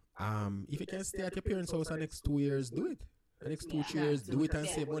too, if you can stay at your parents' house the next 2 years, do it. The next 2-3 years, do it and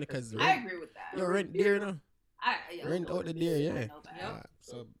save money because I agree with that. Your rent there, rent out the there, I know that.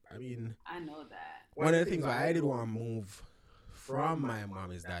 So I mean, I know that. One of the things I did want to move from my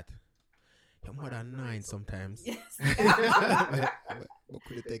mom is that you're more than 9 sometimes. Yes. But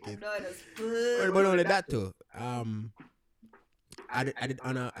could you take it? But not only that too. I did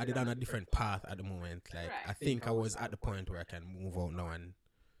on a different path at the moment. Like I think I was at the point where I can move out now and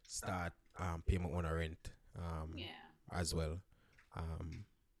start paying my own rent. As well. And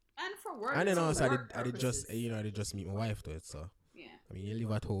for work. And then also I did just meet my wife to it. So I mean, you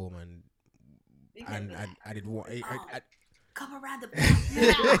live at home and I did want. come around the back now.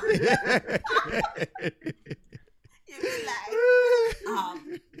 You'd be like,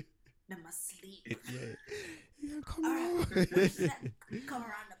 I'm asleep. Yeah, come All on. right, come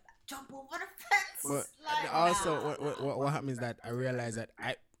around the back, jump over the fence. But also, what happened is that I realized that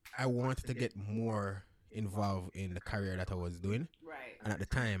I wanted to get more involved in the career that I was doing. Right. And at the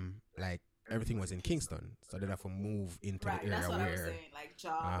time, like, everything was in Kingston, so I did have to move into the area that's what where I was saying. Like,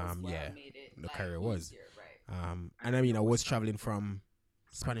 jobs made it the career was. Easier, right. And I mean, I was traveling from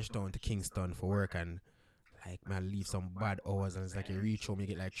Spanish Town to Kingston for work, and like, man, leave some bad hours, and it's like you reach home, you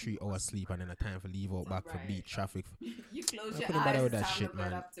get like 3 hours sleep, and then a time for leave out back for beat traffic. You close I your couldn't eyes, bother with that time shit, to get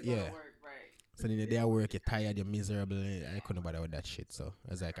man. up to go to work, right. So in the day I work, you're tired, you're miserable. I couldn't bother with that shit. So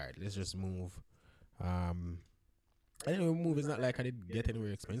I was like, all right, let's just move. Anyway, move is not like I didn't get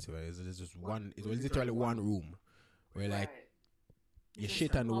anywhere expensive. It's just one. It was literally one room where like your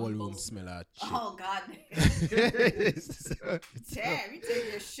shit and the whole room smell like shit. Oh God! Damn, you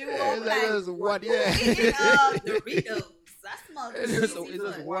take your shoe Yeah, off it's like there's one, yeah. Doritos. That smells It's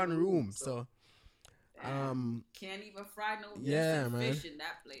just one room, so can't even fry no fish in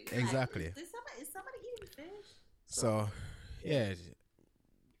that place. Exactly. Like, is somebody eating fish? So yeah.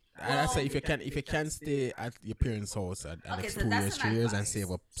 I say if you can stay at your parents' house at next 2 years, 3 years, and save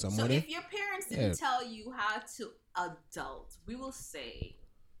up some money. So if your parents didn't tell you how to adult, we will say,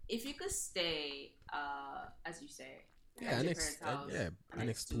 if you could stay, as you say,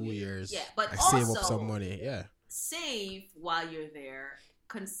 next 2 years, but also save up some money, save while you're there,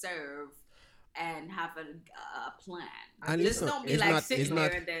 conserve, and have a plan. And just don't be like sitting there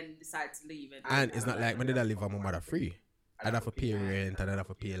and then decide to leave. And it's not like when did I live on my mother free. I'd have to pay rent, I'd have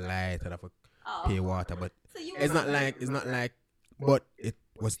to pay light, I'd have to pay water, but it's not like, but it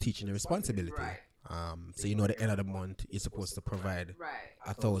was teaching you responsibility. Right. So at the end of the month, you're supposed to provide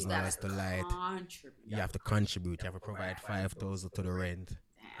 $1,000 to light. You have to contribute. You have to provide $5,000 to the rent,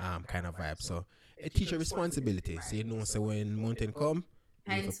 kind of vibe. So it teaches you responsibility. So so when mountain come,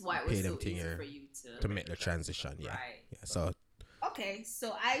 hence why it was so easy for you to make the transition. Yeah. So. Okay,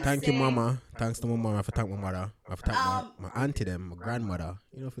 so thank you, Mama. Thanks to my mama. I thank my mother. I thank my auntie, my grandmother.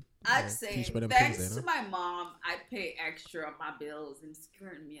 For I'd say thanks to my mom, I pay extra on my bills and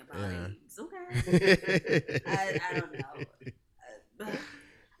scaring me about AIDS. Okay, I don't know.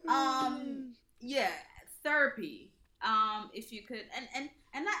 Therapy. If you could, and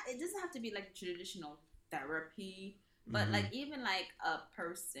that it doesn't have to be like traditional therapy, but like even like a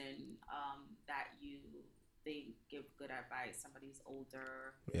person that you think give good advice, somebody's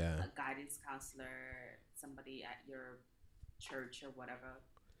older, a guidance counselor, somebody at your church or whatever.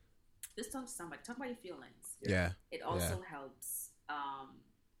 Just talk to somebody. Talk about your feelings. It also helps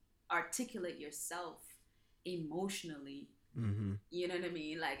articulate yourself emotionally. You know what I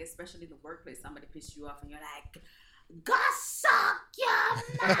mean? Like, especially in the workplace, somebody pissed you off and you're like, go suck your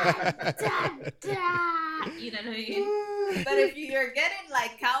mom, you know what I mean? But if you're getting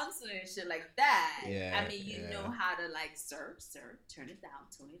like counseling and shit like that, I mean, you know how to like, sir, turn it down,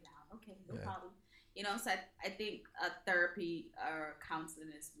 tone it down. Okay, no problem. So I think therapy or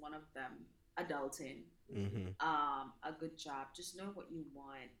counseling is one of them. Adulting, a good job. Just know what you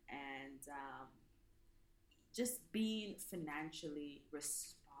want and just being financially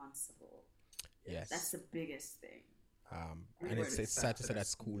responsible. Yes, that's the biggest thing. And it's sad to say that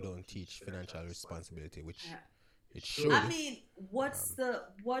school don't teach financial responsibility, which it should. I mean, what's the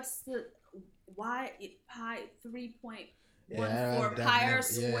why it pi 3.14 pi r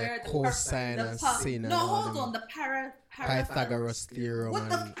squared, cosine and sin. No, hold on, the Pythagoras theorem. What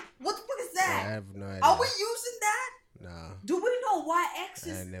the fuck is that? I have no idea. Are we using that? No. Do we know why X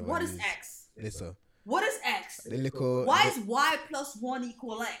is? What is X? Listen. What is X? Why is Y plus 1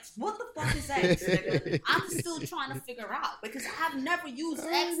 equal X? What the fuck is X? I'm still trying to figure out because I have never used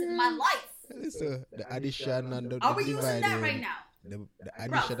X in my life. Listen, the addition and the Are we using that right now? The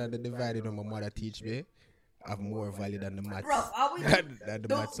addition and the dividing that my mother teach me have more value than the maths. Bro, are we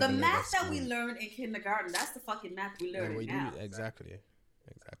the math that we learned in kindergarten? That's the fucking math we learn now. Exactly.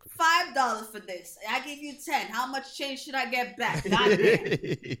 $5 for this. I give you 10. How much change should I get back? God damn.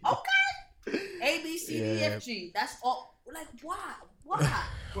 Okay. A, B, C, D, F, G. That's all. Like, why?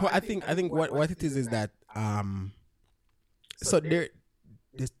 Well, I think what it is that so there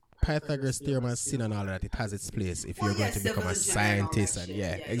this Pythagoras theorem and sin and all that, it has its place if you're going to become a scientist and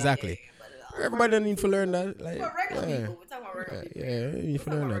exactly. Everybody don't need to learn that. Like, regular people. We're talking about regular people. You need to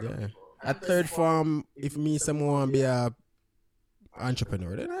learn that. Yeah. At third form, if me someone want to be a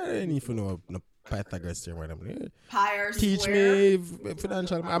entrepreneur, then I need to know no Pythagoras theorem. Teach me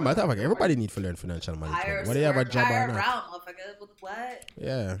financial. Everybody need to learn financial management. Whether you have a job or not. What?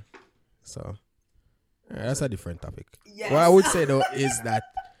 Yeah. So. That's a different topic. Yes. What I would say though is that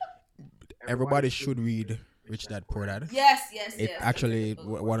everybody should read Rich Dad Poor Dad. Yes. It actually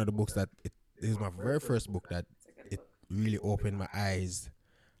one of the books that it is my very first book that it really opened my eyes.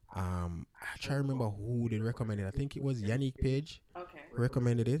 I try to remember who did recommend it. I think it was Yannick Page. Okay.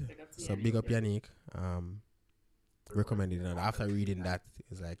 Recommended it. So big up Yannick. Recommended it, and after reading that,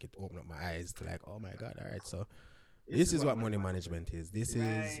 it's like it opened up my eyes to like, oh my god, all right, so this is what money management is. This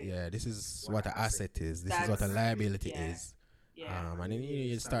is what an asset is. This is what a liability is. And then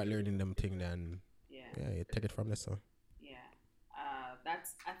you start learning them things, then you take it from there. So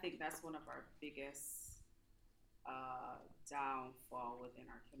I think that's one of our biggest downfall within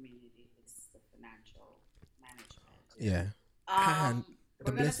our community is the financial management. And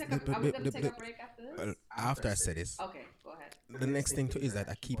are we going to take a break after this? After I say this, okay, go ahead. The next thing too is that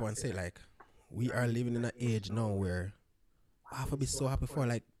I keep on saying, like, we are living in an age now where I have to be so happy for,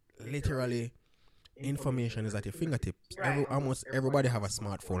 like, literally information is at your fingertips. Right. Almost everybody have a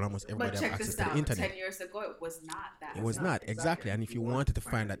smartphone. Almost everybody have access to the internet. 10 years ago, it was not that. It was not, exactly. And if you wanted to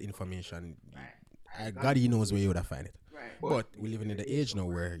find that information, God, he knows where you would have find it. Right. But we live in the age now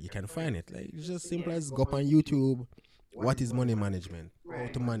where you can find it. Like, it's just simple as go up on YouTube. What is money management? How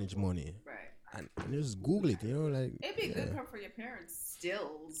to manage money? Right. And just Google it, like... It'd be good for your parents'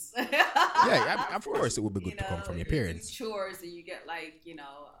 stills. Of course it would be good to come from your parents. Chores, and you get like, $100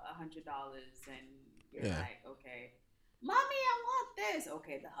 and you're like, okay, Mommy, I want this.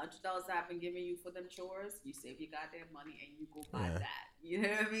 Okay, the $100 I've been giving you for them chores, you save your goddamn money and you go buy that. You know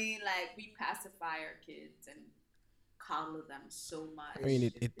what I mean? Like, we pacify our kids and coddle them so much. I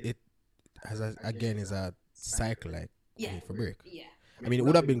mean, it again is a cycle, like, for break. Yeah. I mean, it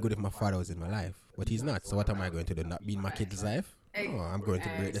would have been good if my father was in my life, but he's not. So what am I going to do? Not be in my kid's life? Oh, I'm going to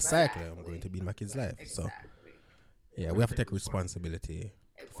break the cycle. I'm going to be in my kid's life. So, we have to take responsibility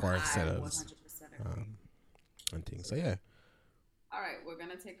for ourselves and things. So, All right, we're going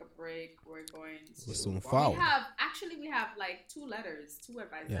to take a break. We're going to... soon forward. We have like two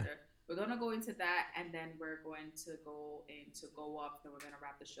advice letters. We're going to go into that, and then we're going to go up, then we're going to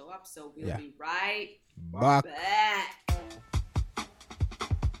wrap the show up. So we'll be right back.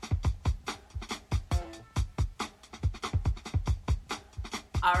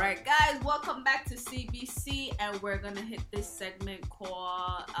 All right, guys, welcome back to CBC, and we're going to hit this segment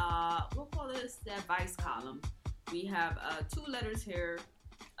called, we'll call this the advice column. We have 2 letters here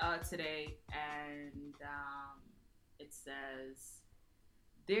today, and it says...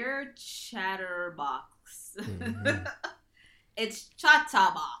 Dear Chatterbox. Mm-hmm. It's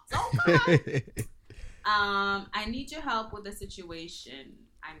Chatterbox. Okay. I need your help with the situation.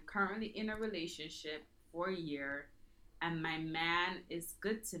 I'm currently in a relationship for a year, and my man is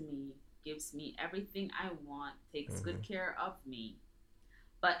good to me, gives me everything I want, takes good care of me.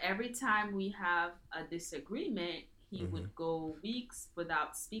 But every time we have a disagreement, he would go weeks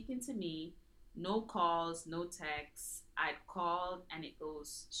without speaking to me. No calls, no texts. I'd called and it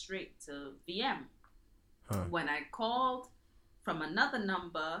goes straight to VM. When I called from another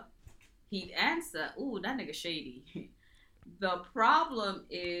number, he'd answer, ooh, that nigga shady. The problem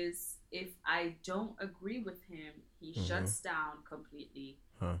is if I don't agree with him, he shuts down completely.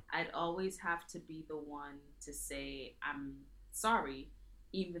 I'd always have to be the one to say I'm sorry,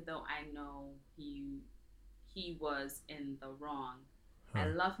 even though I know he was in the wrong. I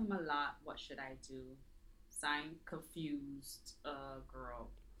love him a lot. What should I do? Signed, confused girl.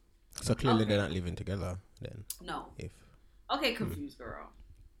 So clearly they're not living together then. No. Okay, confused girl.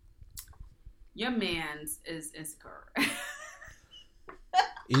 Your man's is insecure.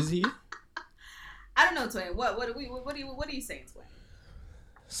 Is he? I don't know, Twain. What are you saying, Twain?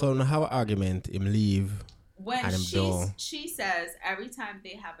 So now have an argument, him leave. When she says every time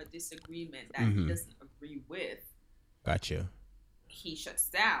they have a disagreement that he doesn't agree with, gotcha, he shuts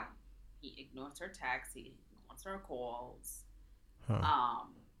down. He ignores her texts. He ignores her calls.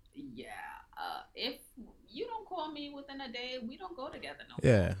 If you don't call me within a day, we don't go together no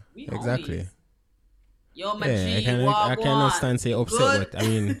more. Yeah, we exactly. Homies. Yo, my G, I can't understand say upset, but I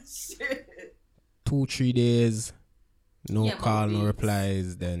mean, 2-3 days, no call, no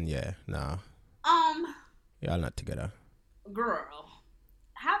replies. Then nah. Y'all not together. Girl,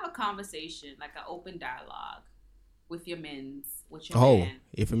 have a conversation, like an open dialogue with your man.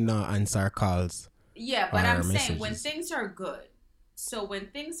 If him not answer calls. Yeah, but I'm saying when things are good. So when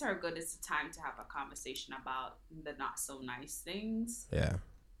things are good, it's time to have a conversation about the not so nice things. Yeah.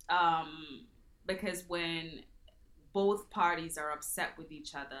 Because when both parties are upset with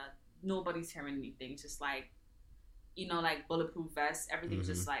each other, nobody's hearing anything. Just like, like bulletproof vests, everything's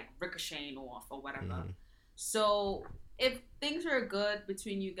just like ricocheting off or whatever. So if things are good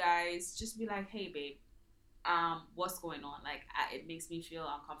between you guys, just be like, hey, babe, what's going on. Like, it makes me feel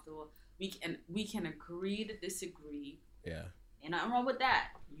uncomfortable. We can agree to disagree. Yeah. And nothing wrong with that.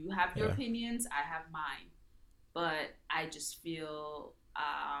 You have your opinions, I have mine. But I just feel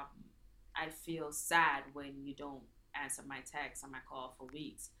I feel sad when you don't answer my text or my call for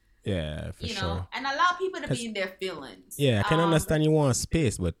weeks. Yeah, for sure. And allow people to be in their feelings. Yeah, I can understand you want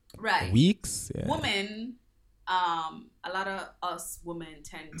space, but weeks. Yeah. Women, a lot of us women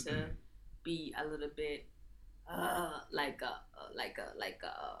tend to be a little bit like a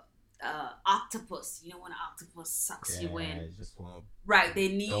octopus. You know, when an octopus sucks you in. They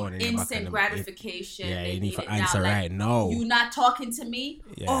need instant gratification. They need to answer now. Right. No, you not talking to me.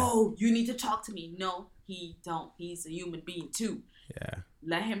 Yeah. Oh, you need to talk to me. No, he don't. He's a human being too. Yeah.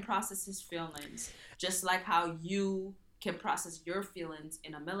 Let him process his feelings, just like how you can process your feelings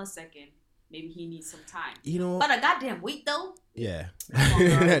in a millisecond. Maybe he needs some time. But a goddamn week though. Yeah.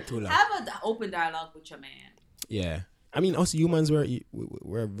 Too long. Have an open dialogue with your man. Yeah. I mean, us humans, we're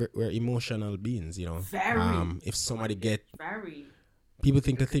emotional beings, Very. If somebody get... Very. People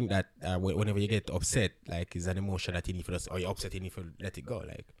think that whenever you get upset, like, is an emotion that you need for us, or you're upset, you need to let it go.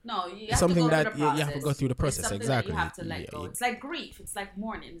 Like, no, you have something to go that through the process. You have to go through the process. It's exactly. That you have to let go. It's like grief. It's like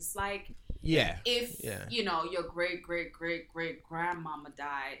mourning. It's like if your great grandmama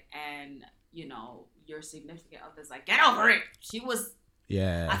died, and your significant other's like, get over it. She was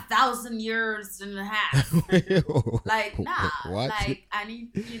 1,000 years and a half. Like, nah. What? Like, I need,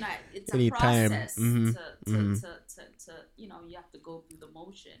 it's a process to you have to go through the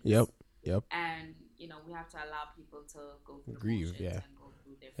motions. Yep. And, we have to allow people to go through grieve, motions and go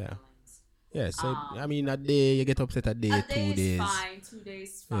through their feelings. Yeah, so, I mean, a day, you get upset a day, 2 days. Fine, 2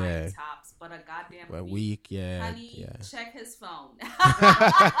 days, fine, tops. But a goddamn week, honey, check his phone.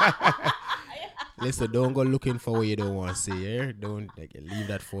 Listen, don't go looking for what you don't want to see, eh? Don't leave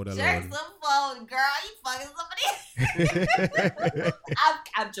that phone alone. Check the phone, girl. You fucking somebody.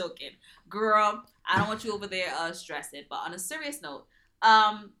 I'm joking. Girl, I don't want you over there stressing. But on a serious note,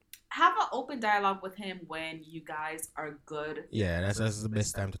 have an open dialogue with him when you guys are good. Yeah, that's the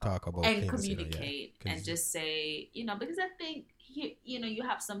best time to talk about and things, communicate and just say, because I think you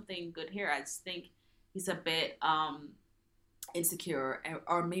have something good here. I just think he's a bit insecure,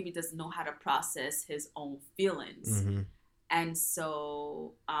 or maybe doesn't know how to process his own feelings. Mm-hmm. And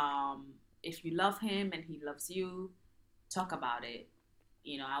so if you love him and he loves you, talk about it.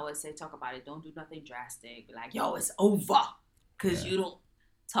 I always say talk about it. Don't do nothing drastic. Be like, yo, it's over, because you don't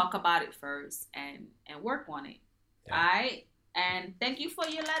talk about it first and work on it. All right. And thank you for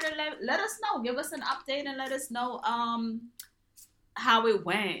your letter. Let us know. Give us an update and let us know how it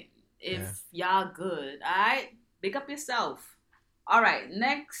went. If y'all good. All right. Big up yourself. All right.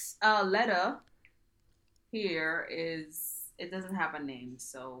 Next letter here is, it doesn't have a name,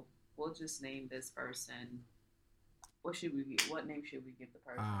 so we'll just name this person. What name should we give the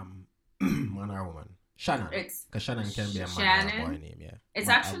person? Man or woman? Shannon. Because Shannon can be a man or a boy name, yeah. It's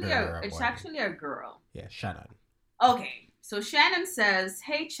actually a girl. Yeah, Shannon. Okay, so Shannon says,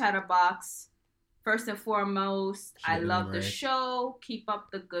 "Hey, Chatterbox. First and foremost, I love the show. Keep up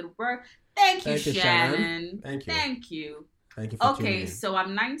the good work." Thank you, Shannon. Thank you. Thank you for tuning in. So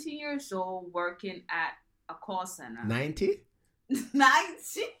I'm 19 years old, working at a call center. 90?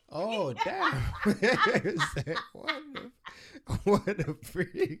 90? Oh, damn. What a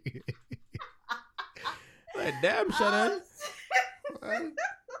freak. Damn, Shannon.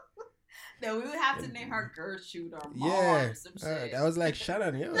 No, we would have to name her Gertrude or Mom or some shit. That was like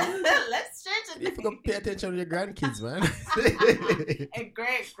Shannon, yeah. Let's change it. You have to pay attention to your grandkids, man. And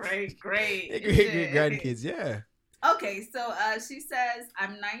great grandkids, yeah. Okay, so she says,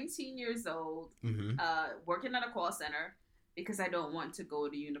 I'm 19 years old, working at a call center because I don't want to go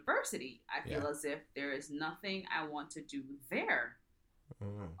to university. I feel as if there is nothing I want to do there.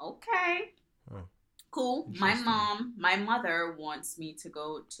 Okay. Cool. My mother wants me to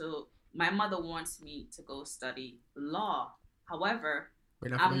go study law. However,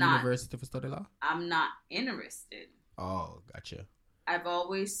 I'm not university to study law? I'm not interested. Oh, gotcha. I've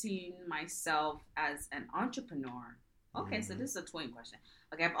always seen myself as an entrepreneur. Okay, so this is a twin question.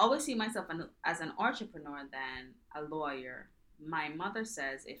 Okay, I've always seen myself as an entrepreneur than a lawyer. My mother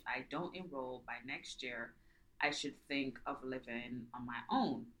says if I don't enroll by next year, I should think of living on my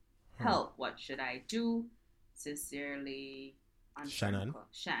own. Help, what should I do? Sincerely, Shannon.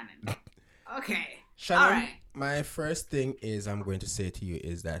 Okay. Shannon, all right. My first thing is I'm going to say to you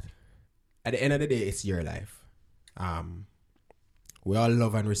is that at the end of the day, it's your life. We all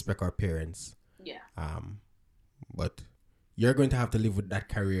love and respect our parents. Yeah. But you're going to have to live with that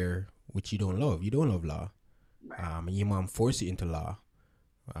career which you don't love. You don't love law. Right. Your mom forced you into law.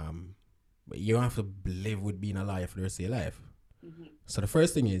 but you don't have to live with being a lawyer for the rest of your life. So the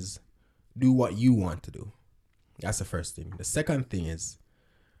first thing is do what you want to do. That's the first thing. The second thing is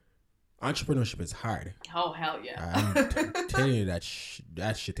entrepreneurship is hard. Oh, hell yeah. I'm telling you that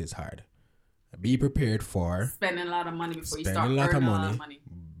that shit is hard. Be prepared for spending a lot of money before you start spending earning a lot of money.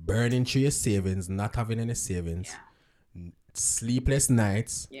 Burning through your savings, not having any savings, sleepless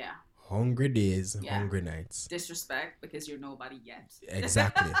nights, hungry days, hungry nights. Disrespect because you're nobody yet.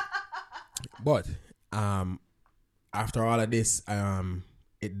 Exactly. But after all of this,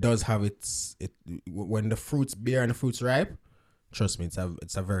 it does have when the fruits bear and the fruits ripe. Trust me,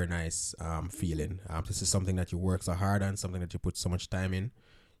 it's a very nice feeling. This is something that you work so hard on, something that you put so much time in,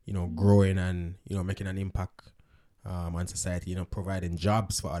 growing and making an impact on society, providing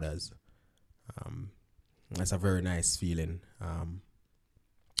jobs for others. That's a very nice feeling.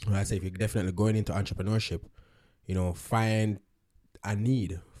 I say if you're definitely going into entrepreneurship, find a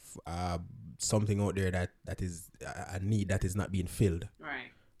need, something out there that is a need that is not being filled. Right.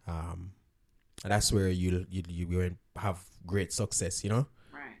 And that's where you will have great success,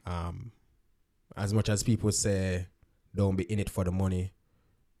 Right. As much as people say don't be in it for the money,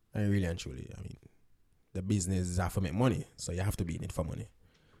 and really and truly, I mean, the business is have to make money, so you have to be in it for money.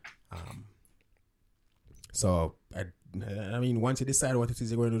 So I mean, once you decide what it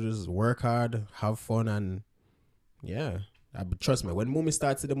is you're going to do, just work hard, have fun, and trust me, when mommy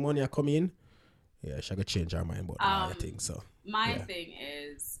starts the money come in, she gonna change her mind about the thing. So my thing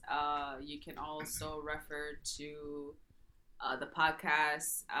is, you can also refer to the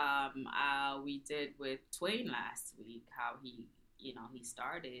podcast we did with Twain last week, how he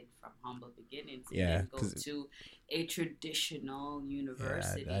started from humble beginnings and go to a traditional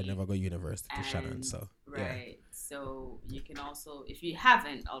university. I never go university to Shannon, so right. So you can also, if you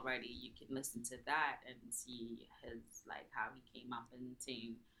haven't already, you can listen to that and see his how he came up and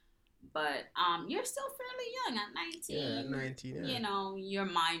thing. But you're still fairly young at 19. Yeah, at 19. Yeah. Your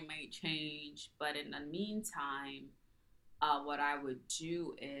mind may change, but in the meantime, what I would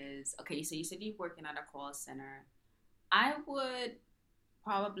do is, okay, so you said you're working at a call center. I would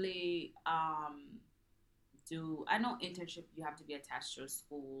probably I know internship, you have to be attached to a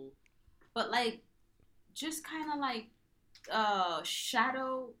school, but just kind of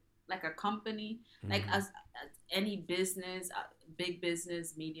shadow a company, as any business, big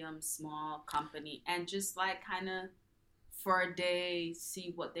business, medium, small company, and just kind of for a day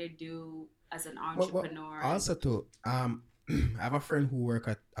see what they do as an entrepreneur. Also too, I have a friend who work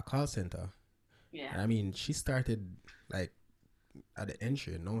at a call center. Yeah. I mean, she started at the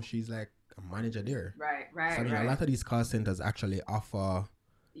entry. Now she's a manager there. Right. So I mean, a lot of these call centers actually offer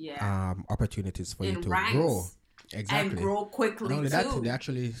opportunities for you to ranks, grow. Exactly. And grow quickly. Not only too. that, they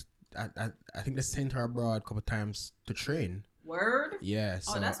actually, I think they sent her abroad a couple times to train. Word? Yeah.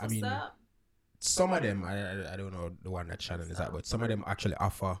 So that's what's up. Some of them, I don't know the one that Shannon is at, but some of them actually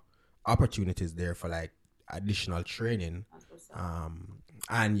offer opportunities there for additional training.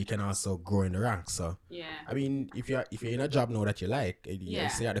 And you can also grow in the ranks. So I mean, if you're in a job now that you like, you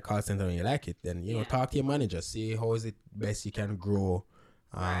stay at the call center and you like it, then talk to your manager, see how is it best you can grow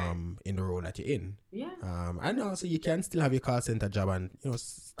in the role that you're in. And also you can still have your call center job and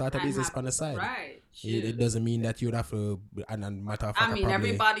start a business on the side. Right. It doesn't mean that you'd have to. And matter of fact, I mean,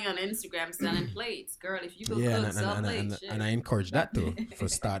 everybody on Instagram selling plates, girl. If you go cook, sell plates. And I encourage that too. For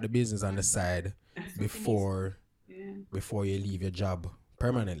start the business on the side before you leave your job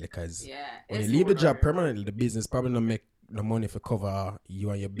permanently, because when you leave the job permanently, the business probably not make the money for cover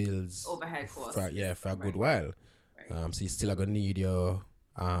you and your bills, overhead costs for a good while. So you still are gonna need your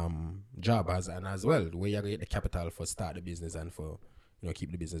job as well, where you get the capital for start the business and for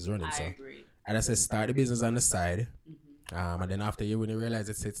keep the business running. I agree. And I said start the business on the side, and then after when you realize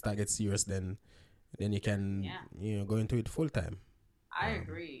it start get serious, then you can go into it full time. I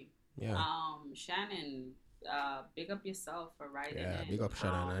agree. Yeah. Shannon, big up yourself for writing. Yeah, big up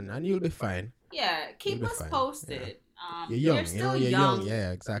Shannon, and you'll be fine. Yeah, keep us posted. You're young. You're still you're young.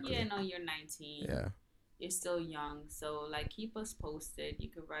 Yeah, exactly. You're 19. Yeah. You're still young, so keep us posted. You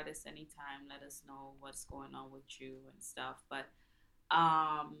could write us anytime. Let us know what's going on with you and stuff. But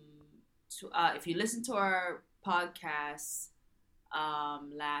if you listen to our podcast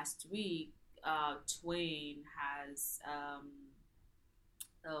last week, Twain has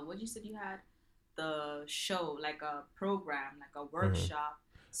what you said you had, the show, a program, a workshop.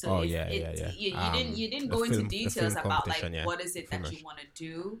 So you didn't go into details about what is it that you want to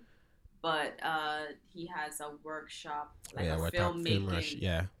do, but he has a workshop, a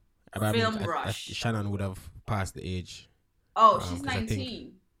filmmaking. Film rush. Shannon would have passed the age. Oh, she's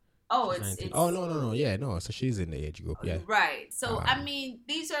 19. Oh, She's it's 19. Oh, no. Yeah, no. So she's in the age group. Yeah. Right. So I mean,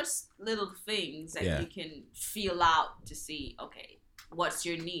 these are little things that you can feel out to see. Okay, what's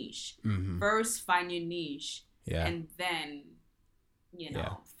your niche? Mm-hmm. First, find your niche. Yeah. And then,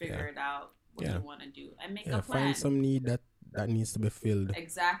 figure it out what you want to do and make a plan. Find some need that needs to be filled.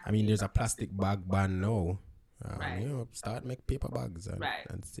 Exactly. I mean, there's a plastic bag ban now. Right. Start make paper bags and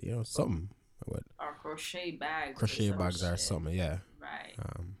something. Or crochet bags. Crochet bags or something. Yeah. Right.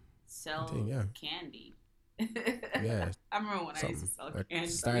 Sell candy. Yeah. I remember when I used to sell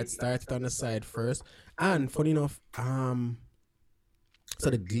candy. Start it on the side first. And funny enough, so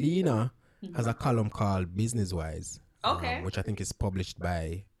the Gleaner has a column called Business Wise. Okay. Which I think is published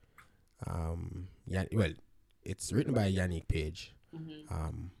by it's written by Yannick Page.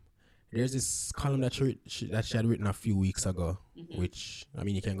 Mm-hmm. There's this column that she had written a few weeks ago, which, I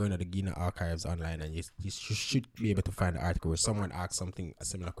mean, you can go into the Gleaner archives online and you should be able to find the article where someone asked a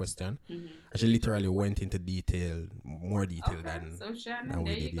similar question. And she literally went into more detail than Shannon, we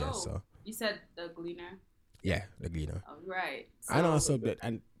there did. You go. Yeah, so. You said the Gleaner? Yeah, the Gleaner. Oh, right. So. And also,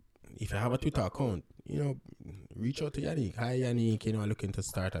 and if you have a Twitter account, reach out to Yannick. Hi, Yannick, looking to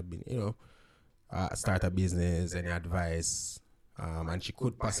start a business, any advice. And she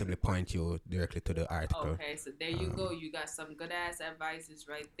could possibly point you directly to the article. Okay, so there you go. You got some good ass advices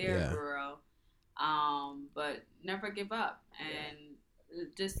right there, girl. But never give up. And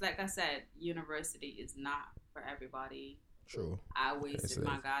just like I said, university is not for everybody. True. I wasted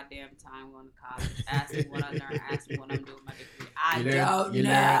my goddamn time going to college. Ask me what I learned. Ask me what I'm doing with my degree. I don't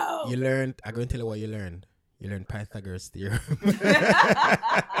know. You learned. I'm going to tell you what you learned. You learned Pythagoras theorem.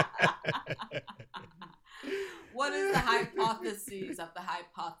 What is the hypotheses of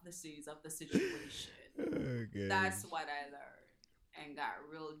the situation? Okay. That's what I learned and got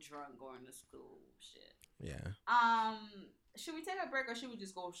real drunk going to school. Shit. Yeah. Should we take a break or should we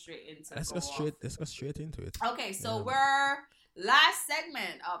just go straight into? Let's go straight into it. Okay, so last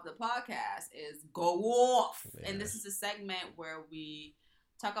segment of the podcast is Go Off, and this is a segment where we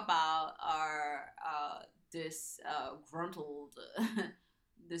talk about our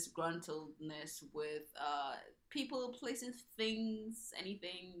disgruntledness with people, places, things,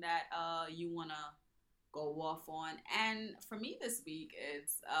 anything that you wanna go off on. And for me this week,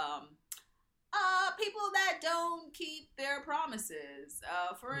 it's people that don't keep their promises.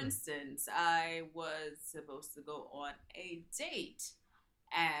 For instance, I was supposed to go on a date,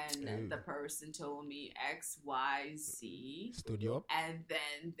 and the person told me XYZ. Stood you up? And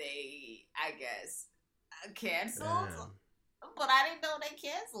then they, I guess, canceled. Damn. But I didn't know they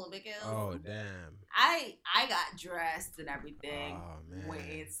canceled because I got dressed and everything,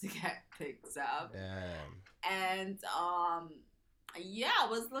 waiting to get picked up. Damn. And I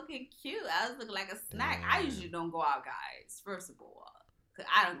was looking cute. I was looking like a snack. I usually don't go out, guys. First of all, cause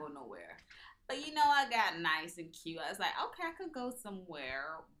I don't go nowhere. But I got nice and cute. I was like, okay, I could go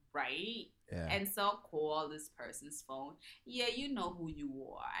somewhere, right? Yeah. And so I call this person's phone. Yeah, you know who you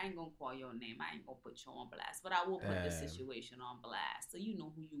are. I ain't gonna call your name. I ain't gonna put you on blast. But I will put the situation on blast. So you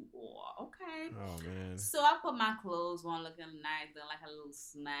know who you are. Okay? Oh, man. So I put my clothes on looking nice, doing like a little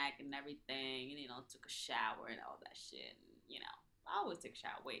snack and everything. And, took a shower and all that shit. And, I always take a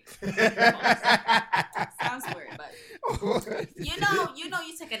shower. Wait. Sounds weird, but you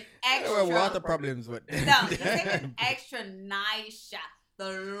take an extra water problems, but no, you take an extra nice shower.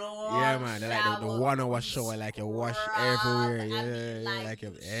 The long man, like the 1 hour shower, like you wash everywhere, like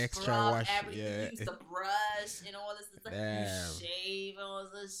an extra wash, you use the brush and all this stuff, you shave and all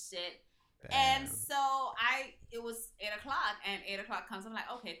this shit. Damn. And so it was 8:00, and 8:00 comes. I'm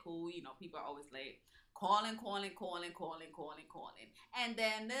like, okay, cool. People are always late. Calling. And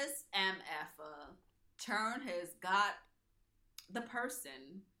then this MFer turned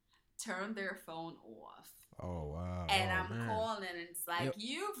their phone off. Oh, wow. And I'm calling, and it's like,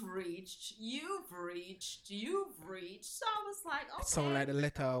 you've reached. So I was like, okay. It sounds like the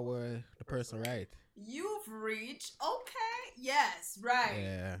letter where the person write. You've reached. Okay. Yes, right.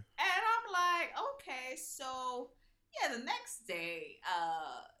 Yeah. And I'm like, okay, so, the next day,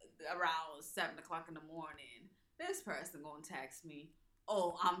 around 7:00 in the morning, this person gonna text me,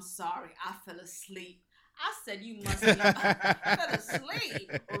 oh, I'm sorry, I fell asleep. I said, you must be fell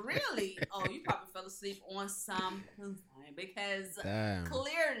asleep. Really? Oh, you probably fell asleep on something because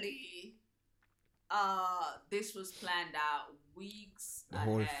clearly this was planned out weeks The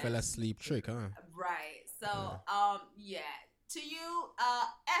whole ahead. fell asleep trick, huh? Right. So, to you,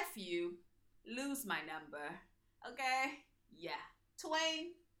 F you, lose my number. Okay? Yeah.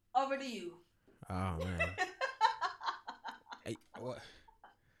 Twain, over to you. Oh, man. Hey, what?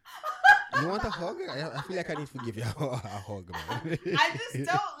 You want a hug? I feel like I need to give you a hug, man. I just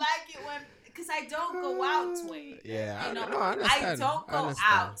don't like because I don't go out, Tway. Yeah, you know, I understand. I don't go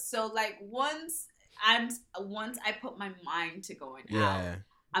out. So like once I put my mind to going out,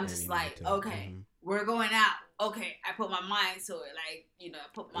 I'm just like, okay, we're going out. Okay, I put my mind to it. Like, you know,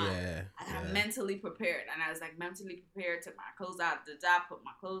 I got mentally prepared. And I was like mentally prepared, took my clothes out of the job, put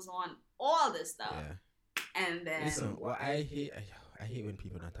my clothes on, all this stuff. Yeah. And then listen, what I hate when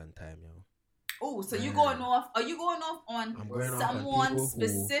people not on time, yo. Oh, so you going off? Are you going off on someone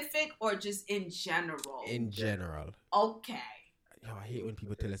specific or just in general? In general. Okay. Yo, I hate when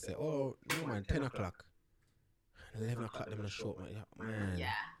people tell us, oh, no man, 10 o'clock. 11 o'clock, they're going to show up, man. Yeah.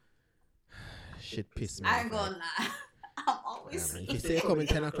 Shit piss me I ain't gonna lie. I'm always if you say come in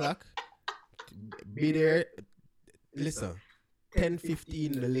 10 o'clock, be there. Listen,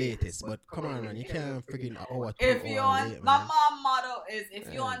 10:15 the latest, but come on, man, you can't freaking hour. If you're on, late, my mom motto is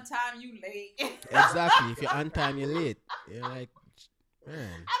if you're on time, you late. Exactly. If you're on time, you're late. You're like,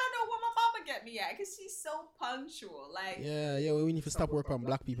 man. I don't know where my mama get me at because she's so punctual. Like, yeah, we need to stop work on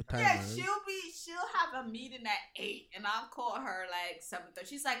black people time. Yeah, man. she'll have a meeting at 8, and I'll call her like 7:30.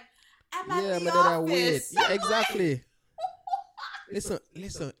 She's like, I'm at the office. Yeah, exactly. Listen.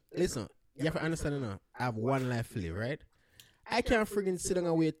 You have to understand enough. I have one life to live, right? I can't friggin' sit down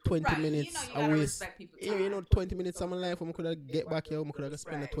and wait 20 minutes. You gotta respect people's time. You know, 20 minutes of my life, I could have get back here, I could have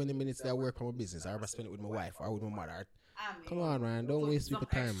spent the 20 minutes that I work on my business. I ever spend it with my wife or with my mother. Come on, man. Don't waste people's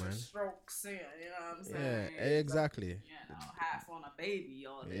time, man. Strokes in, you know what I'm saying? Yeah, exactly. You know, half on a baby,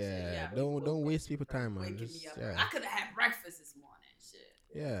 all this yeah, shit. Don't waste people's time, man. I could have had breakfast this morning, shit.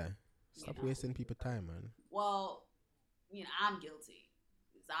 Yeah. Stop wasting people's time, man. Well, you know, I'm guilty.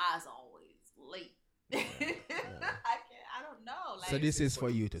 Because I was always late. I don't know. Like, so this is for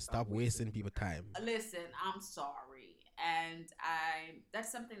you to stop wasting people's time. Listen, I'm sorry. And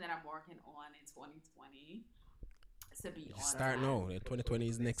that's something that I'm working on in 2020. To be honest. Start now. 2020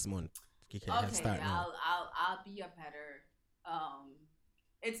 is next month. You can start now. I'll be a better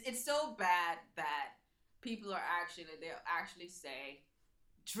it's so bad that people they'll actually say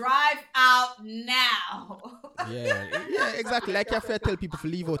drive out now. yeah, exactly. Like you have to tell people to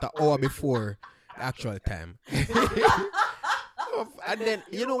leave out an hour before the actual time. And then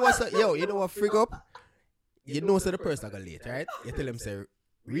you know what frig up? You know so the person got late, right? You tell them say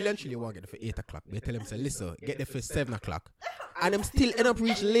really and truly want to get there for 8 o'clock. You tell them say listen, get there for 7 o'clock. And them still end up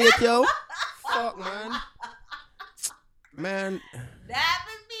reach late, yo. Fuck man. Man. That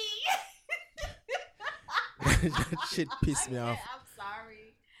was me. That shit pissed me off. I'm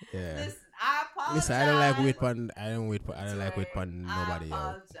sorry. Yeah. Listen, I apologize. Listen, I don't like wait for nobody, yo. I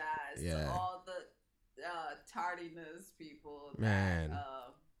apologize to all the tardiness people man.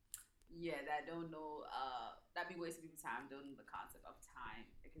 That don't know that be wasting people's time, don't know the concept of time,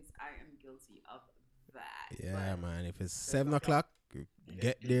 because I am guilty of that. Yeah, man. If it's 7 o'clock,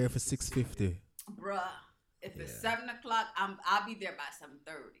 get there for 6:50. Bruh, if it's 7 o'clock, I'll be there by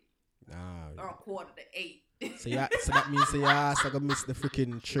 7:30. Or 7:45. So that means I gonna miss the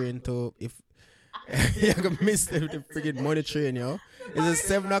freaking train to if you're gonna miss the freaking money train, yo. It's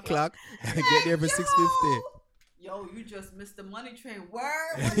 7 o'clock. Get there for 6:50. Yo, you just missed the money train.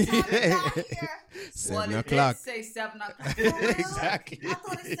 Word? What time is out here? 7 o'clock. It did say 7 o'clock. Exactly. I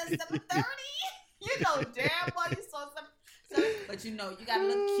thought it said 7:30. You know damn well you saw 7. But you know, you gotta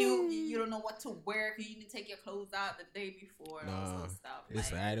look cute. You don't know what to wear because you didn't take your clothes out the day before and all that stuff.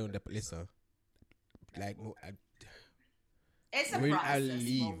 Listen, like, I don't listen. Like it's a when process. I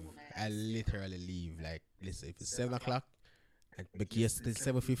leave, I literally leave. Like, listen, if it's 7 o'clock, and because it's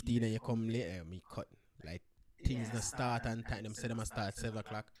 7:15 and you come later, me cut. Like, things not start on time. Them say them start at 7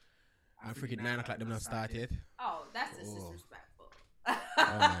 o'clock. And freaking 9 o'clock, them not start yet. Oh, that's just disrespectful. Oh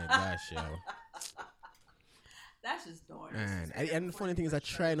my gosh, yo. That's just darn. Man, and the funny thing is, I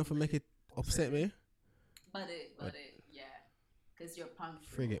try not to make it upset me. But yeah. Because you're punctual.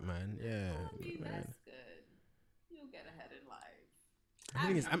 Frig it, man. Yeah. I mean, man. that's good. You'll get ahead in life. The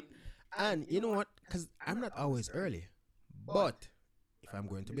thing is, and you know what? Because I'm not always early. But if I'm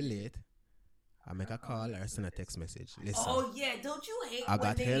going to be late, I make a call or send a text message. Listen. Oh yeah, don't you hate I when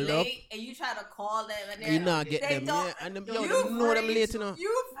got they held late up. and you try to call them and you not get them, yeah. And them, yo, them know them late, you know.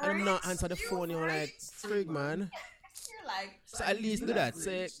 And them not answer the phone, you're like, frig, man. You're like, so at least do that.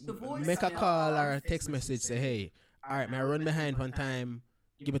 Say, make a call or a text message. Say, hey, all right, man, I run behind one time.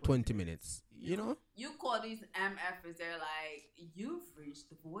 Give me 20 minutes. You know? You call these MFs, they're like, you've reached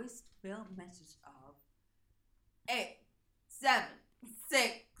the voicemail message of 8, 7,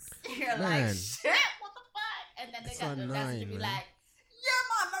 6. You're man. Like, shit, what the fuck? And then they got the message to be man. like, your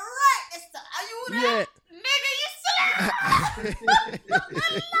mama right. Are you there? Yeah. Nigga, you sleep.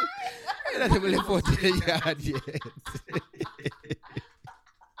 I'm not even left out to the yard yet.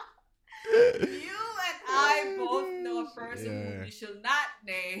 we shall not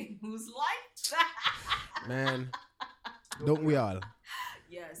name who's like that. Man, don't we all?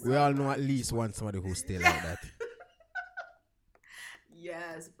 Yes. We all know at least one somebody who's still like that.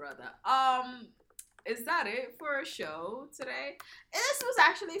 Yes, brother. Is that it for a show today? This was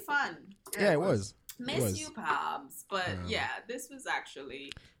actually fun. Yeah, it was. Miss you, Pops. But yeah, this was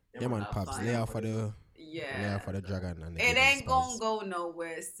actually. Yeah, man, Pops. Lay off for the. Yeah. Lay off for the dragon. And it ain't gonna go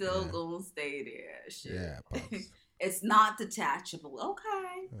nowhere. It's still gonna stay there. Shit. Yeah, Pops. It's not detachable.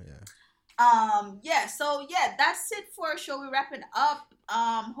 Okay. Oh, yeah. So that's it for our show. We're wrapping up.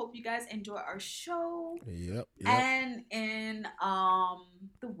 Hope you guys enjoy our show. Yep. And in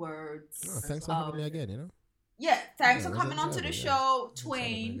the words. Thanks for having me again, you know? Yeah, thanks for coming on to the show,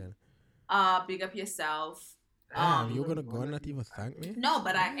 Twain. Big up yourself. You're gonna go and not even thank me? No,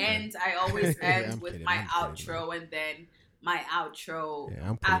 but I always end with my outro, and then my outro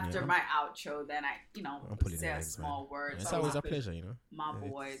after my outro, then I say a small word. It's always a pleasure, you know. My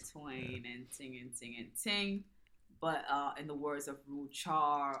boy Twain and ting. But in the words of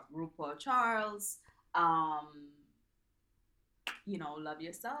RuPaul Charles, love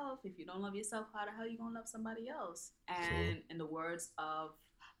yourself. If you don't love yourself, how the hell you gonna love somebody else? And in the words of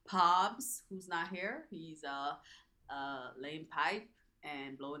Pobs, who's not here, he's laying pipe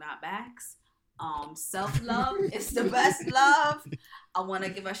and blowing out backs. Self-love is the best love. I want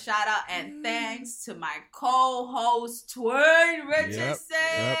to give a shout out and thanks to my co-host Twain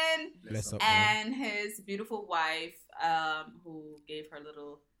Richardson and his beautiful wife, who gave her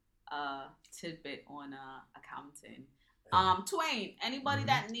little tidbit on accounting. Twain, anybody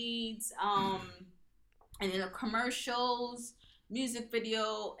that needs any commercials, music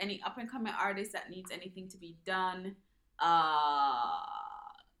video, any up and coming artist that needs anything to be done,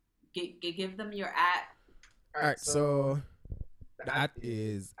 give them your @ All right, so that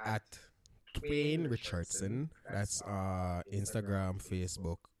is at Twain Richardson. That's Instagram,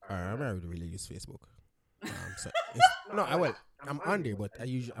 Facebook. I don't really use Facebook. I'm on there, but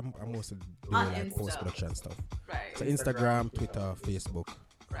I'm mostly doing like post production stuff. Right. So Instagram, Twitter, Facebook.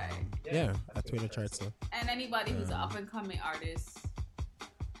 Right. At Twain Richardson. And anybody who's an up and coming artist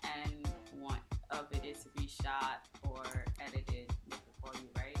and want a video to be shot or edited, they can call you,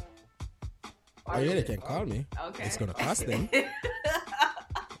 right? Oh yeah, they can call me. Okay. It's gonna cost them. yeah,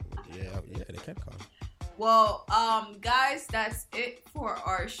 they can call. Well, guys, that's it for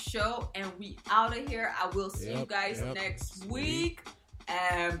our show, and we out of here. I will see you guys next week.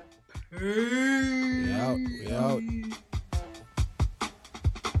 And peace. We out.